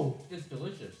 Oh! It's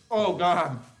delicious. Oh,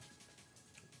 God.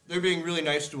 They're being really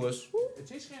nice to us. It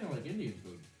tastes kind of like Indian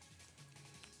food.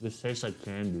 This tastes like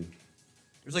candy.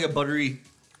 There's like a buttery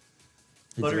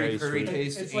very curry sweet.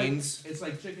 taste. It's Ains.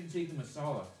 like chicken tikka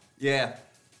masala. Yeah.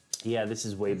 Yeah, this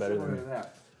is way better Similar than. to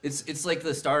that. It's like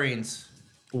the Star Ains.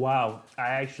 Wow, I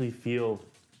actually feel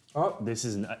Oh, this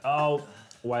is. Oh,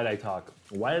 why did I talk?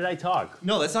 Why did I talk?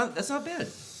 No, that's not bad.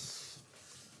 So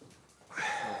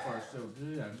far, so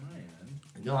good on my end.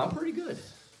 No, I'm pretty good.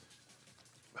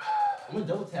 I'm gonna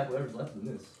double tap whatever's left in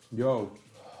this. yo,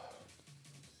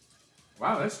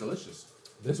 Wow, that's delicious.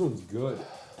 this one's good.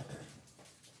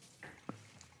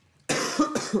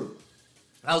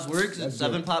 How's works? That's It's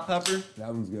 7-pot pepper. That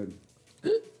one's good.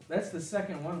 That's the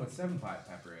second one with 7-pot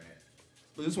pepper in it.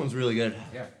 But this one's really good.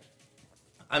 Yeah.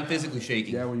 I'm physically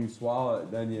shaking. Yeah, when you swallow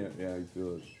it, then you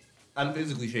feel it. I'm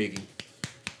physically shaking.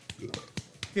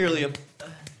 Here, Liam.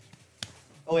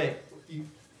 Oh wait,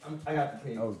 I got the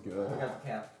cake. That was good. I got the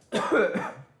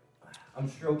cap. I'm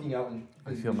stroking out and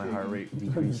I feel my heart rate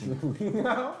decreasing.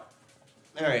 All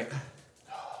right.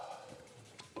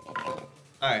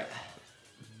 All right.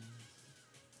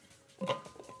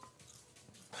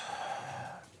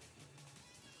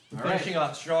 We're finishing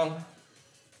off strong.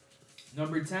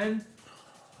 Number 10.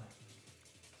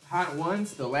 Hot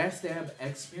Ones, the Last Dab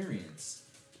Experience.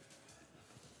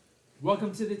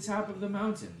 Welcome to the top of the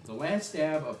mountain. The Last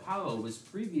Dab Apollo was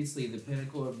previously the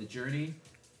pinnacle of the journey,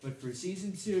 but for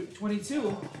season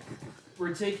 22,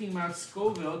 we're taking Mount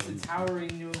Scoville to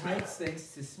towering new heights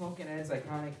thanks to Smokin' Ed's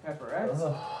iconic pepperettes.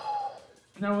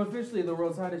 Now officially the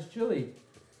world's hottest chili,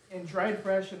 in dried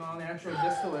fresh and all natural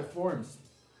distillate forms.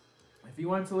 If you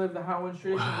want to live the Hot Ones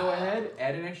tradition, go ahead,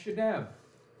 add an extra dab.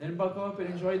 Then buckle up and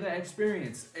enjoy the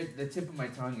experience. The tip of my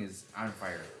tongue is on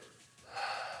fire.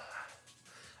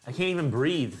 I can't even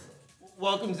breathe.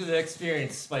 Welcome to the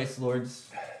experience, Spice Lords.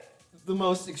 The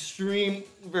most extreme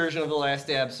version of the Last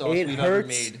Dab sauce It we've ever hurts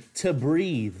made. to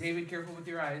breathe. David, careful with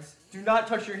your eyes. Do not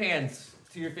touch your hands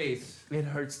to your face. It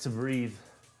hurts to breathe.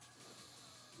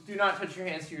 Do not touch your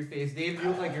hands to your face. Dave, you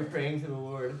look like you're praying to the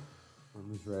Lord.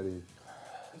 I'm just ready.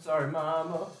 I'm sorry,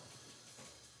 Mama.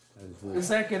 Is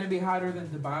that going to be hotter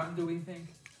than the bomb, do we think?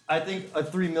 I think a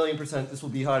 3,000,000% this will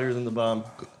be hotter than the bomb.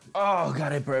 Oh,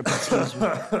 God, I burped. Excuse me.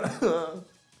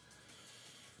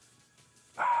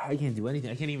 I can't do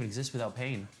anything. I can't even exist without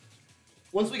pain.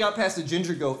 Once we got past the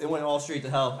ginger goat, it went all straight to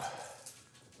hell.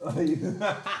 I'm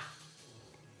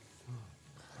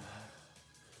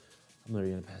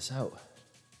literally gonna pass out.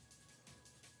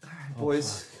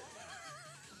 Boys,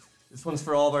 this one's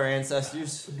for all of our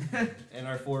ancestors and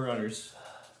our forerunners.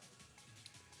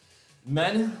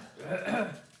 Men,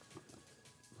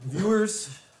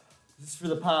 viewers, this is for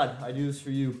the pod. I do this for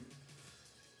you.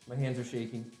 My hands are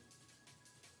shaking.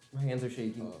 My hands are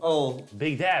shaking. Oh,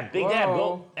 Big dab, big dab.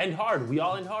 Go end hard. We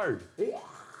all end hard.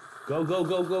 Go, go,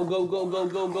 go, go, go, go, go,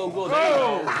 go, go, go. There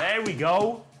you go. There we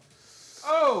go.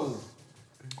 Oh!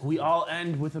 We all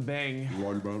end with a bang.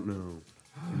 Right about now.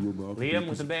 Liam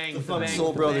with a bang. the With a Fun bang. Soul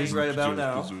with a Brothers bang. right about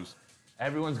now.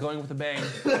 Everyone's going with a bang.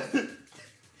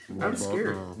 I'm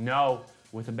scared. No,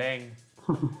 with a bang.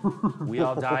 We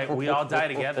all die. We all die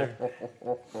together.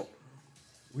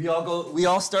 We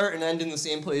all start and end in the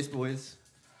same place, boys.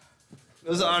 It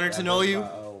was an honor to know you.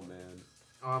 Oh man.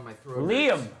 Oh, my throat.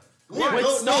 Liam, Liam, quit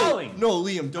no, stalling. No,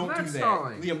 Liam, don't I'm do not that.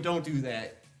 stalling. Liam, don't do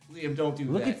that. Liam, don't do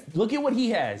that. Look at what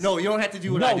he has. No, you don't have to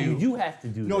do what no, I do. you do have to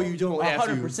do No, that. you don't have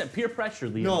to. 100% peer pressure,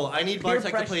 Liam. No, I need Peer Bartek to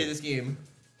play pressure. this game.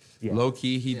 Yeah. Low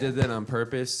key, he did that on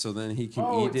purpose so then he can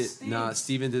Oh, eat it. it's Steve. Nah,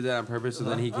 Steven did that on purpose so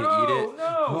then he can eat Oh, it.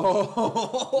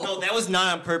 no! No, that was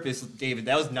not on purpose, David.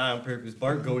 That was not on purpose.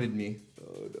 Bart goaded me.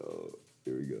 Oh no.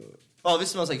 Here we go. Oh, this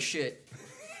smells like shit.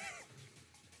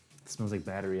 It smells like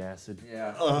battery acid.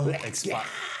 Yeah. Like spot.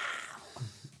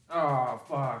 Oh,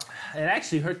 fuck. It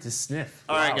actually hurt to sniff.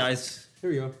 All right, guys. Here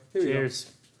we go. Here we go.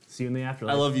 Cheers. See you in the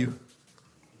afterlife. I love you.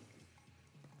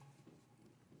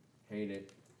 Hate it.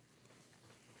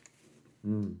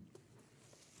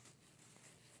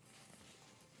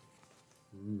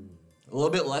 A little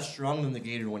bit less strong than the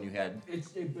Gator one you had.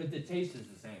 But the taste is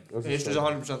the same. Taste is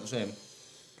 100% the same.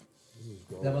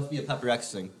 That must be a Pepper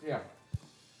X thing. Yeah.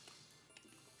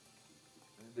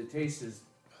 The taste is...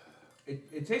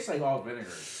 It tastes like all vinegar.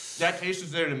 That taste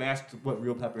is there to mask what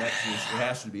real Pepper X is. It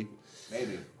has to be.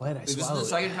 Maybe. Why did I This is swallow the it?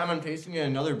 second time I'm tasting it in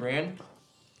another brand.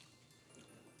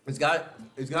 It's got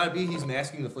to be he's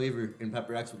masking the flavor in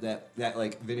Pepper X with that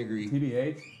like vinegary.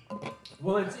 TBH.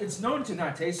 Well, it's known to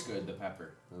not taste good, the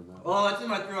pepper. Oh, it's in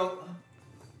my throat.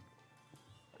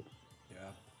 Yeah.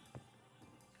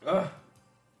 Ugh.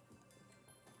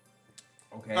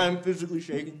 Okay. I'm physically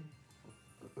shaking.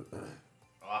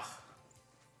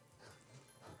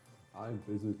 I'm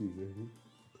physically shaking.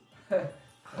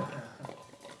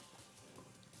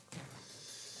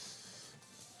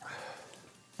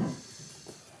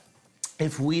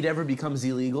 If weed ever becomes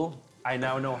illegal, I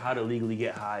now know how to legally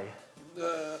get high.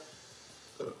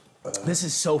 This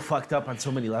is so fucked up on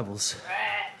so many levels.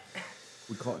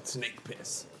 We call it snake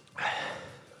piss.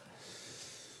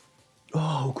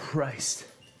 Oh, Christ.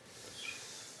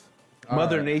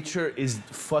 Mother Nature is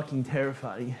fucking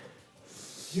terrifying.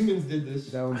 Humans did this.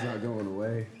 That one's not going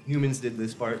away. Humans did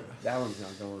this part. That one's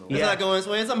not going away. It's Yeah. not going this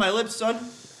way. It's on my lips, son.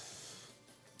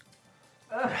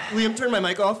 Liam, turn my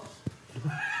mic off.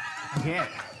 I can't.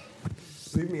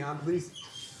 Leave me on, please.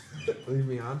 Leave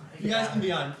me on. You guys can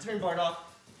be on. Turn Bart off.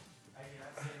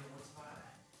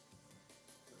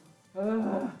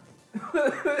 Hello?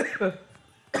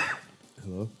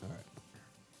 All right.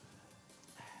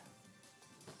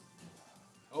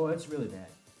 Oh, that's really bad.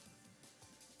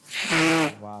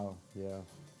 Wow. Yeah.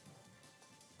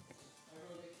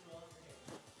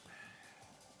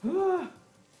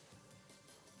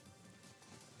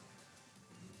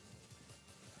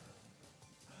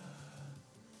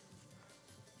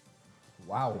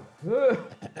 Wow.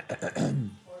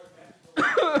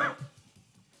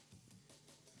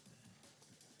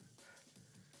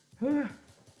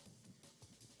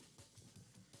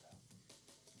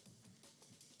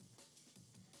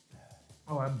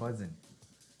 Oh, I'm buzzing.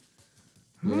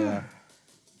 Yeah.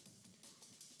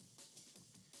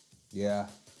 Yeah.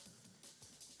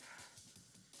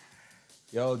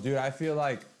 Yo, dude, I feel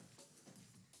like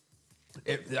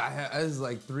it's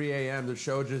like 3 a.m. The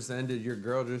show just ended. Your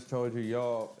girl just told you,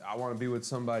 yo, I want to be with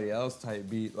somebody else type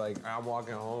beat. Like, I'm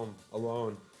walking home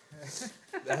alone.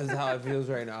 That's how it feels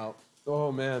right now.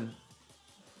 Oh, man.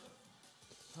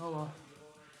 Oh,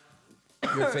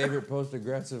 Your favorite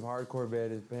post-aggressive hardcore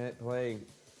band is playing.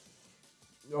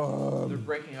 they're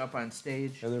breaking up on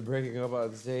stage. And they're breaking up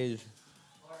on stage.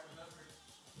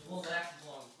 It won't last as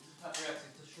long. This is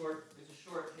it's a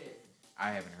short hit.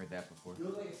 I haven't heard that before. You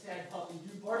look like a sad puppy.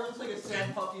 Dude, Bart looks like a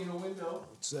sad puppy in a window.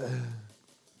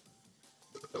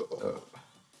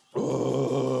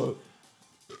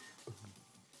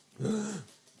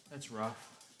 That's rough.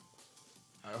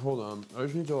 Hold on. I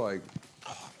just need to, like,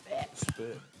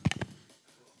 spit.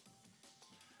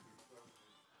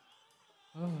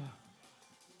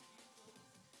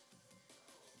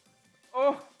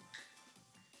 Oh.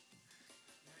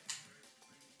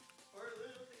 Bart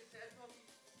literally looks like a sad puppy.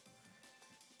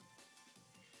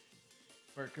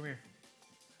 Bart, come here.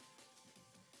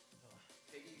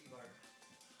 Take it easy, Bart.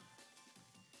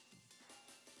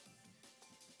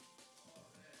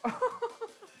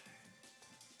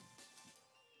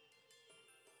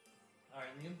 Alright,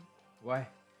 Liam, Why?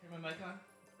 turn my mic on.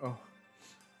 Oh.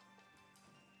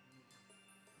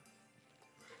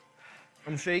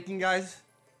 I'm shaking, guys.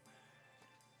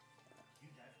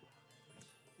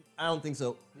 I don't think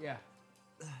so. Yeah.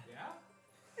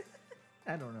 Yeah?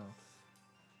 I don't know.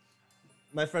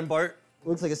 My friend Bart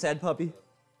looks like a sad puppy.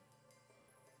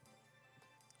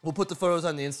 We'll put the photos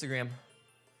on the Instagram.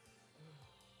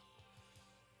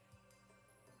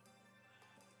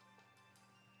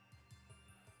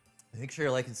 Make sure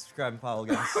you like and subscribe and follow,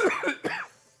 guys.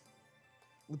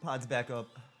 The pod's back up.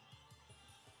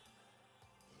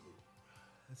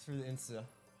 That's for the Insta.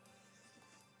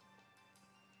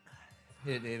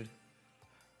 Hit it, David.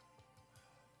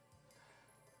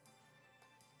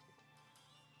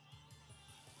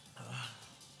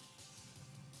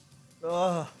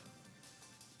 Ugh.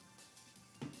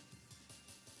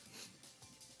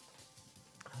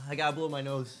 I gotta blow my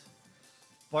nose.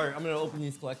 Bart, I'm gonna open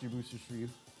these collector boosters for you.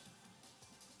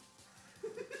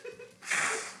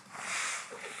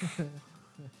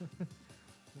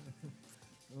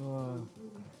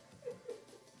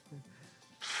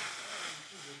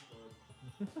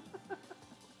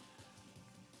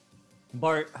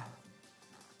 Bart,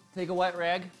 take a wet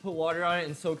rag, put water on it,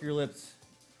 and soak your lips.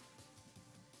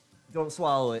 Don't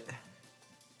swallow it.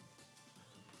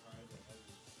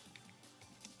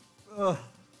 Ugh.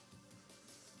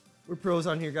 We're pros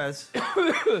on here, guys. Wow.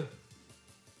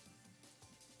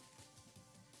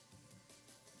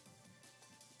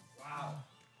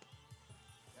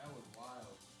 That was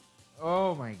wild.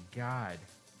 Oh my god.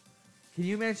 Can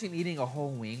you imagine eating a whole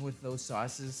wing with those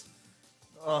sauces?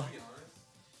 Ugh. To be honest,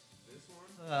 this one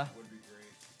would be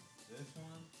great. This one,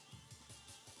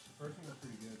 the first one was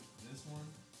pretty good. This one,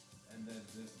 and then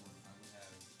this one, I would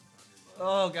have 100 bucks.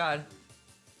 Oh, God.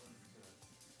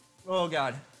 100%. Oh,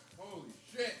 God. Holy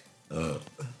shit!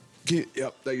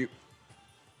 Yep, thank you.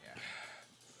 Yeah.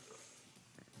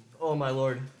 Oh, my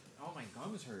Lord. Oh, my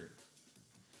gums hurt.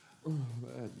 Oh,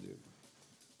 man, dude.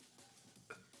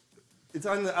 It's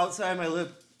on the outside of my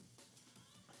lip.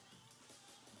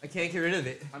 I can't get rid of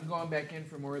it. I'm going back in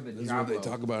for more of the This is what they Jablo.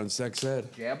 talk about in sex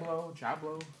ed. Jablo?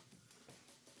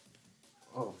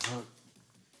 Oh, fuck.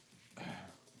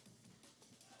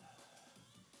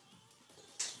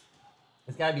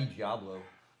 It's gotta be Jablo.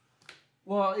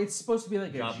 Well, it's supposed to be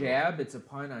like a Jablo. jab. It's a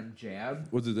pun on jab.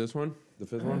 Was it this one? The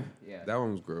fifth one? Yeah. That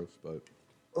one was gross, but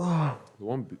the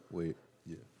one. Wait,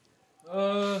 yeah.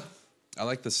 I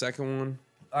like the second one.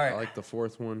 All right. I like the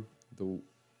fourth one. The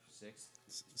Six.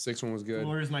 sixth one was good.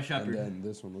 Where's my And shepherd? then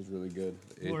this one was really good.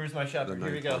 The eighth- Where's my shepherd? the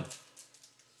Here we ninth go. one.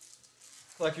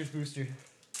 Collector's booster.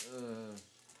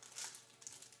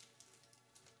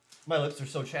 My lips are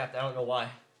so chapped. I don't know why.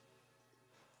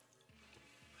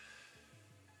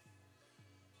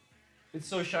 It's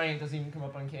so shiny it doesn't even come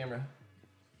up on camera.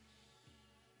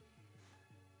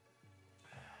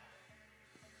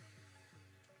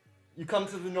 You come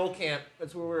to the Knoll camp.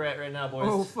 That's where we're at right now, boys.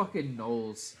 Oh, fucking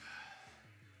Knowles.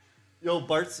 Yo,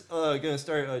 Bart's gonna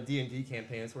start a D&D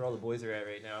campaign. That's where all the boys are at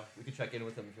right now. We can check in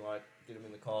with them if you want. Get them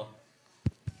in the call.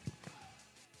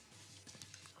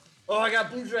 Oh, I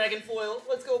got Blue Dragon foil.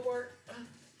 Let's go, Bart.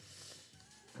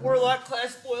 Warlock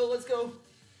class foil. Let's go.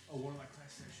 Oh, Warlock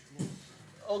class is actually cool.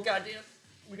 Oh, goddamn.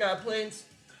 We got planes.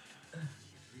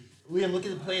 Liam, look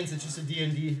at the planes. It's just a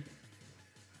D&D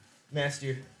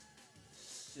master.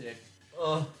 Sick.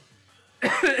 Can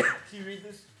you read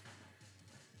this?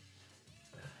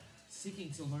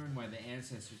 Seeking to learn why the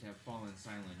ancestors have fallen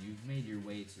silent, you've made your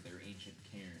way to their ancient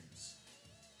cairns.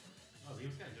 Oh,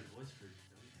 Liam's got a good voice for.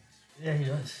 Yeah, he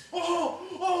does.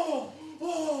 Oh!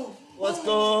 Let's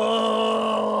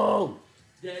go!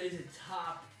 That is a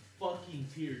top fucking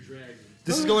tier dragon.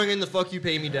 This is going in the fuck you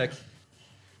pay me deck.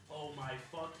 Oh my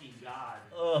fucking god.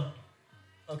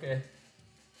 Okay.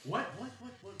 What was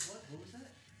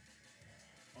that?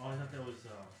 Oh, I thought that was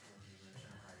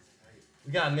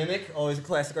We got Mimic, always a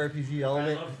classic RPG I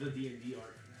element. love the D&D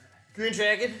art for that. Green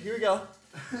Dragon, here we go.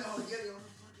 Oh, yeah, the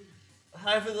fucking.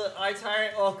 High for the Eye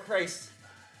Tyrant. Oh, Christ.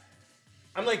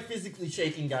 I'm like physically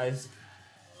shaking, guys.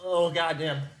 Oh,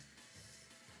 goddamn.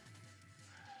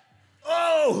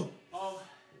 Oh! Oh,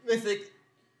 Mythic.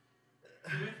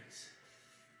 Mythics.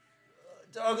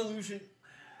 Dog Illusion.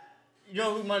 You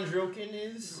know who Mondrokin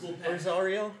is? Cool Or pack.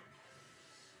 Zario?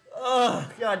 Oh,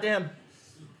 goddamn.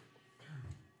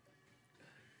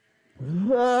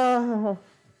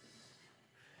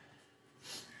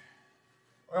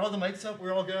 Are all the mics up?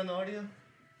 We're all good on the audio?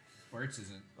 Bart's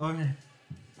isn't. Okay.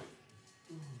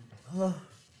 If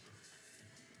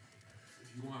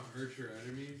you want to hurt your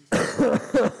enemies, Feed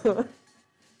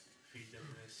them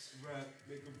this.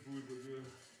 make them food with good.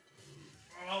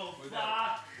 Oh, With fuck!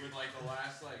 that, with like the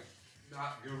last like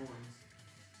not good ones.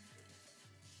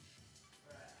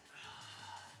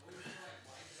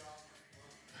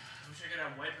 I wish I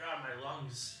could wipe it out of my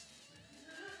lungs.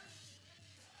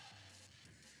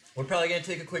 We're probably gonna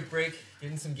take a quick break,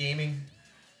 get in some gaming.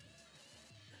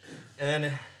 And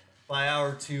then by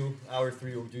hour 2, hour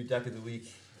 3, we'll do deck of the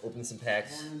week, open some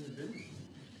packs.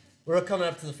 We're coming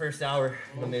up to the first hour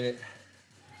in a minute.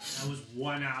 That was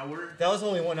 1 hour. That was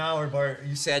only 1 hour, Bart.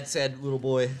 You sad, sad little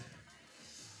boy.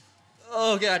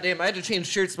 Oh, goddamn. I had to change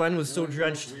shirts. Mine was so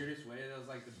drenched. The weirdest way, that was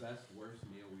like the best, worst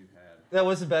meal we've had. That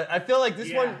was the best. I feel like this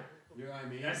Yeah. one... You know what I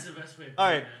mean? That's the best way of All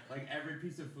doing right. it. Like every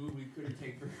piece of food we couldn't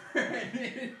take for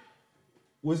granted.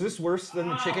 Was this worse than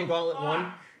the Chicken Gauntlet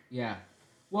one? Yeah.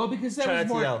 Well, because that Try was not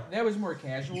to more yell. that was more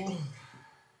casual.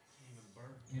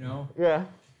 You know, Yeah.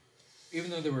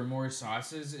 even though there were more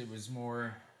sauces, it was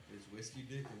more. There's whiskey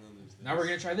dick and then there's this. Now we're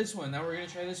gonna try this one. Now we're gonna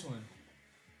try this one.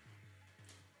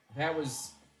 That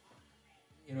was,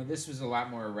 you know, this was a lot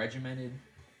more regimented.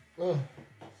 Ugh.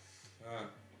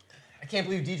 I can't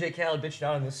believe DJ Khaled bitched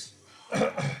out on this.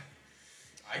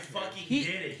 I fucking He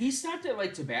did it. he stopped at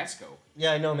like Tabasco.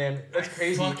 Yeah, I know, man. That's I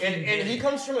crazy. fucking And did he it.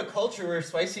 comes from a culture where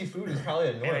spicy food is probably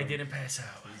a And I norm. didn't pass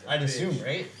out. I'd assume,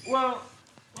 right? Well,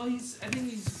 I think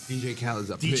he's. DJ Khaled's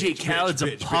a DJ bitch, Khaled's a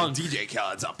bitch, bitch, punk. bitch. DJ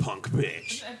Khaled's a punk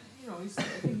bitch. You know, I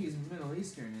think he's Middle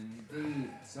Eastern, and they eat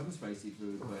some spicy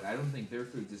food, but I don't think their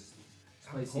food's as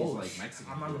spicy as Polish. like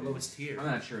Mexican. I'm on the food lowest is. tier. I'm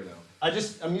not sure though. I'm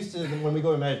used to them when we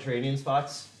go to Mediterranean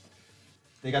spots.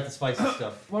 They got the spicy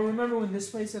stuff. Well, remember when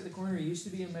this place at the corner used to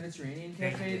be a Mediterranean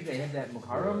cafe? They had that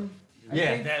Mukarram. I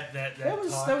Yeah. think. That That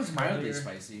was mildly earlier.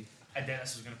 spicy. I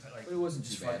Dennis was gonna put like. But it wasn't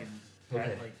just too bad. fucking. Okay.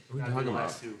 Like, What are you not talking the about?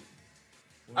 last two.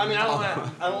 I mean, I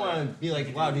don't want to be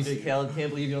like, wow, DJ Khaled, can't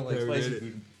believe you don't like There, spicy did it.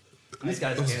 food. These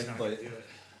guys I'm can't, not but gonna do it.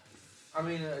 I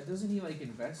mean, doesn't he like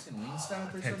invest in Wingstop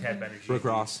or Can't something? tap energy. Rick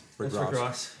Ross. that's Rick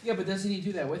Ross. Yeah, but doesn't he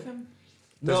do that with him?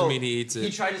 Doesn't No, mean he eats He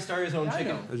it. tried to start his own I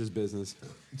chicken. know. That's just business.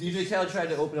 DJ Khaled tried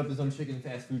to open up his own chicken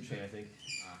fast food chain, I think.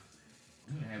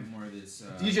 I'm gonna have more of this.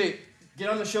 DJ, get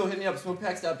on the show, hit me up,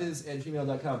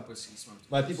 smokepacks.biz@gmail.com. Whiskey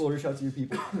smoked. My people will reach out to your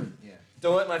people. Yeah.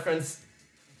 Don't let my friends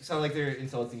sound like they're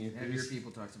insulting you. Have your people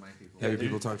talk to my people. Have your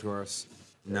people talk to us.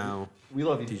 Now, We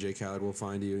love you. DJ Khaled will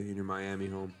find you in your Miami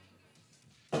home.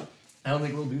 I don't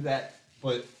think we'll do that,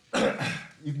 but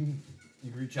you can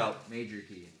reach out. Major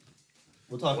key.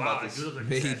 We'll talk Wow, about I this. do look like a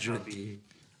Major trash zombie. key.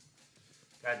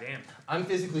 God damn. I'm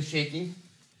physically shaking.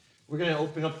 We're gonna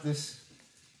open up this.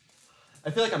 I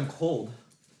feel like I'm cold.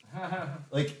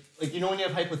 Like you know when you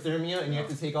have hypothermia and you have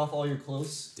to take off all your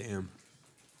clothes. Damn.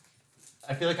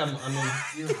 I feel like I'm in.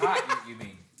 You're hot, you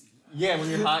mean? Yeah, when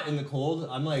you're hot in the cold,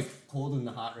 I'm like cold in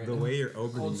the hot right The now. way you're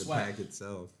opening Cold the sweat. pack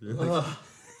itself. You're like, Ugh.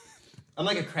 I'm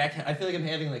like a crackhead. I feel like I'm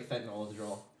having like fentanyl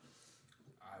withdrawal.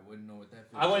 I wouldn't know what that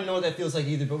feels I wouldn't know what that feels like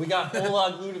either, but we got whole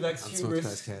log Ludovex That's Smoked hubris.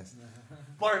 Past Cast.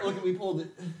 Bart, look at we pulled it.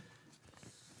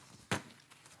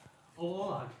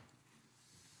 Oh,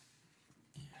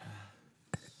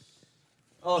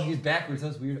 Oh, he's backwards.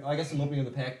 That's weird. I guess I'm opening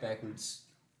the pack backwards.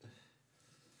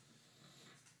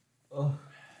 Oh.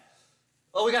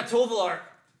 Oh, we got Tovalar.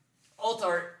 Alt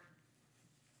art.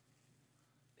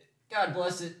 God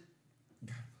bless it.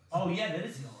 Oh yeah, that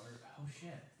is no art. Oh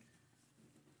shit.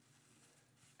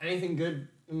 Anything good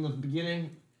in the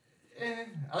beginning? I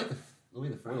like the way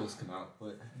the foils come out,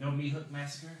 but... No meat hook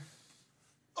massacre.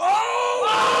 Oh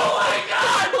my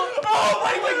god! Oh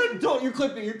my god! Don't, you're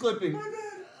clipping.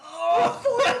 Oh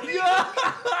my god!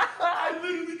 I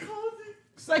literally called it.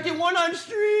 Second one on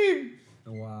stream!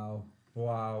 Wow.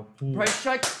 Wow. Price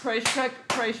check.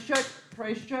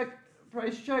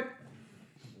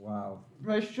 Wow.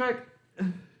 Price check.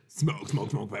 Smoke.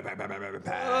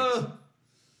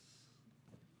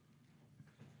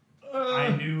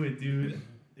 I knew it, dude.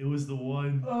 It was the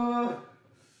one.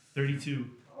 32.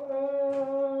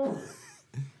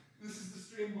 This is the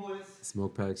stream, boys.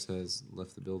 Smoke Packs has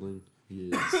left the building. He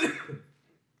is.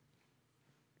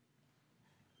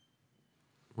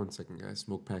 1 second, guys.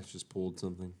 Smoke Packs just pulled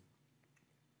something.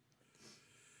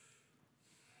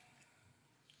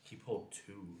 He pulled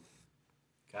 2.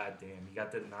 God damn, he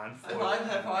got the non-foil.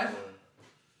 High five.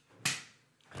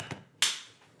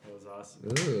 That was awesome.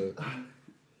 Ugh.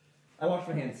 I washed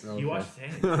my hands. He washed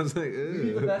his hands. I was like, You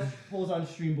get the ugh. best pulls on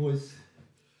stream, boys.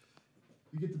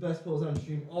 You get the best pulls on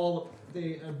stream all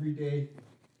day, every day.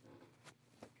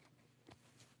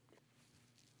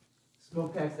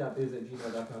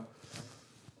 Smokepacks.biz@gmail.com.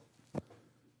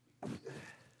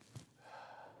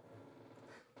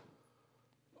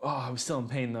 Oh, I'm still in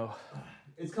pain though.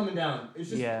 It's coming down. It's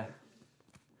just Yeah.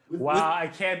 with, Wow, I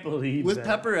can't believe with that.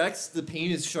 Pepper X, the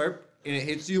pain is sharp and it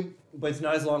hits you, but it's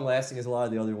not as long lasting as a lot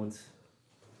of the other ones.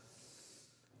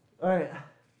 All right,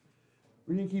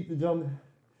 we're gonna keep the drum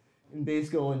and bass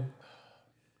going.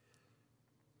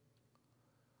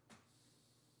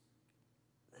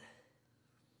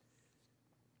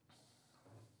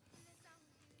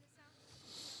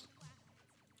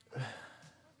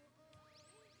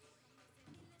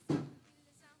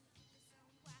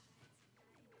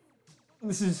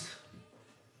 This is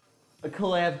a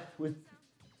collab with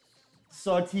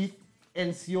Sawteeth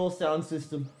and Seoul Sound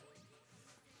System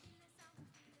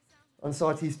on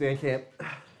Sawteeth Bandcamp.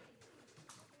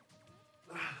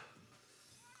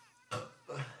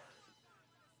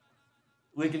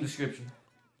 Link in description.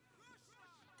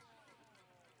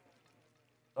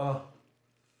 Oh.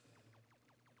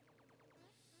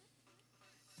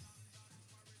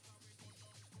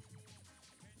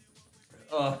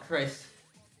 Oh, Christ.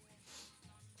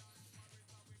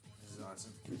 This is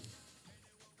awesome.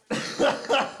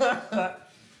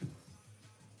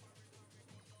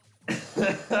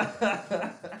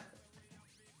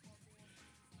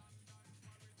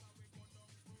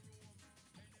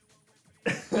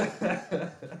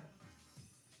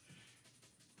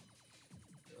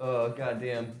 Oh,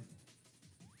 goddamn.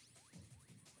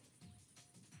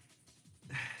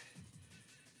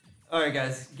 All right,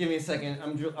 guys, give me a second.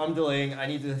 I'm delaying. I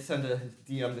need to send a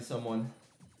DM to someone.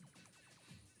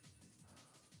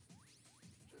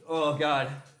 Oh, God.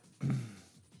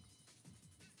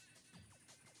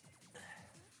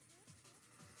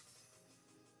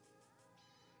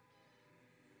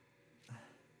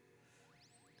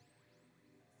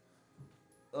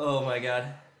 Oh, my God.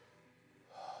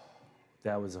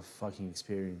 That was a fucking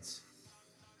experience.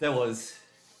 That was.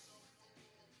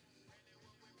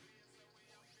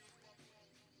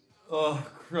 Oh,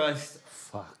 Christ.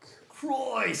 Fuck.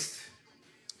 Christ.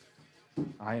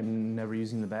 I am never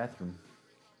using the bathroom.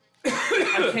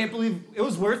 I can't believe it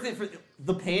was worth it for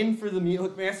the pain for the Meat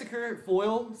Hook Massacre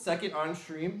foil second on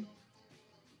stream.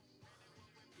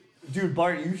 Dude,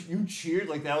 Bart, you cheered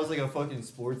like that was like a fucking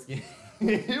sports game.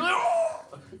 You're like, "Oh!"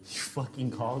 You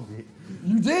fucking called it.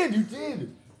 You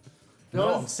did.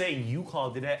 No, I'm saying you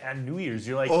called it at New Year's.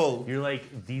 You're like, Oh. you're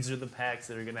like, these are the packs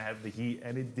that are gonna have the heat,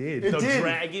 and it did. It the did.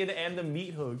 dragon and the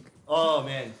meat hook. Oh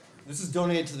man, this is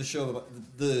donated to the show.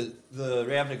 The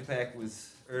Ravnik pack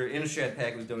was, or Innistrad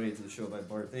pack was donated to the show by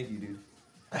Bart. Thank you, dude.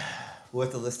 We'll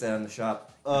have to list that in the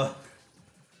shop.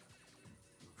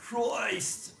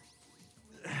 Christ.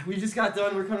 We just got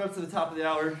done. We're coming up to the top of the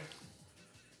hour.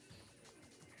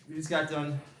 We just got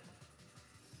done.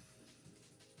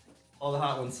 All the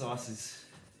Hot One sauces.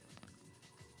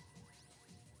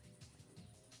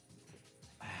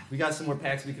 We got some more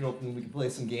packs we can open. We can play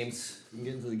some games. We can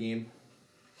get into the game.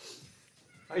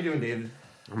 How you doing, David?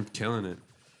 I'm killing it.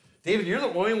 David, you're the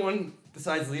only one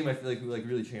besides Liam I feel like who like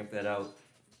really champed that out.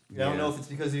 I don't know if it's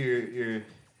because of your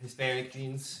Hispanic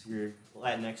genes, your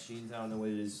Latinx genes. I don't know what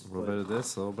it is. A little bit of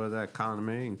this, a little bit of that, column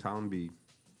A and column B.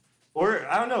 Or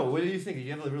I don't know. What do you think? Do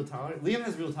you have a real tolerance? Liam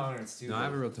has real tolerance too. No, I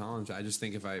have a real tolerance. I just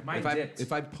think if I Mine if I dipped.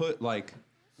 if I put like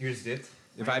Yours dipped.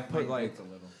 if I put like a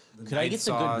little. Could I night get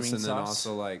the good sauce green and then sauce?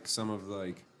 also like some of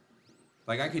like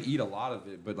I could eat a lot of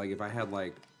it, but like if I had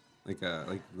like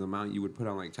the amount you would put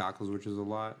on like tacos, which is a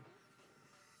lot,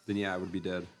 then yeah, I would be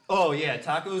dead. Oh yeah,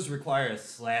 tacos require a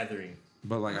slathering.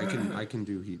 But like I can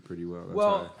do heat pretty well. That's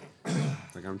Well- why,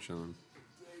 like I'm chilling.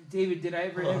 David, did I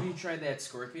ever have you try that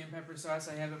scorpion pepper sauce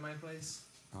I have at my place?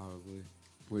 Probably.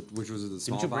 Which was it? The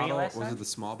small you bring it bottle? last Was time? it the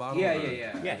small bottle? Yeah, or- yeah,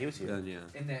 yeah. Yeah, he was here. Then yeah.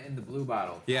 In the blue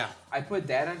bottle. Yeah. I put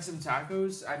that on some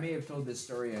tacos. I may have told this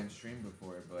story on stream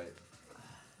before, but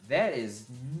that is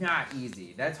not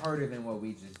easy. That's harder than what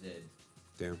we just did.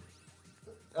 Damn.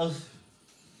 That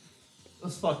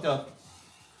was fucked up.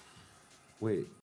 Wait.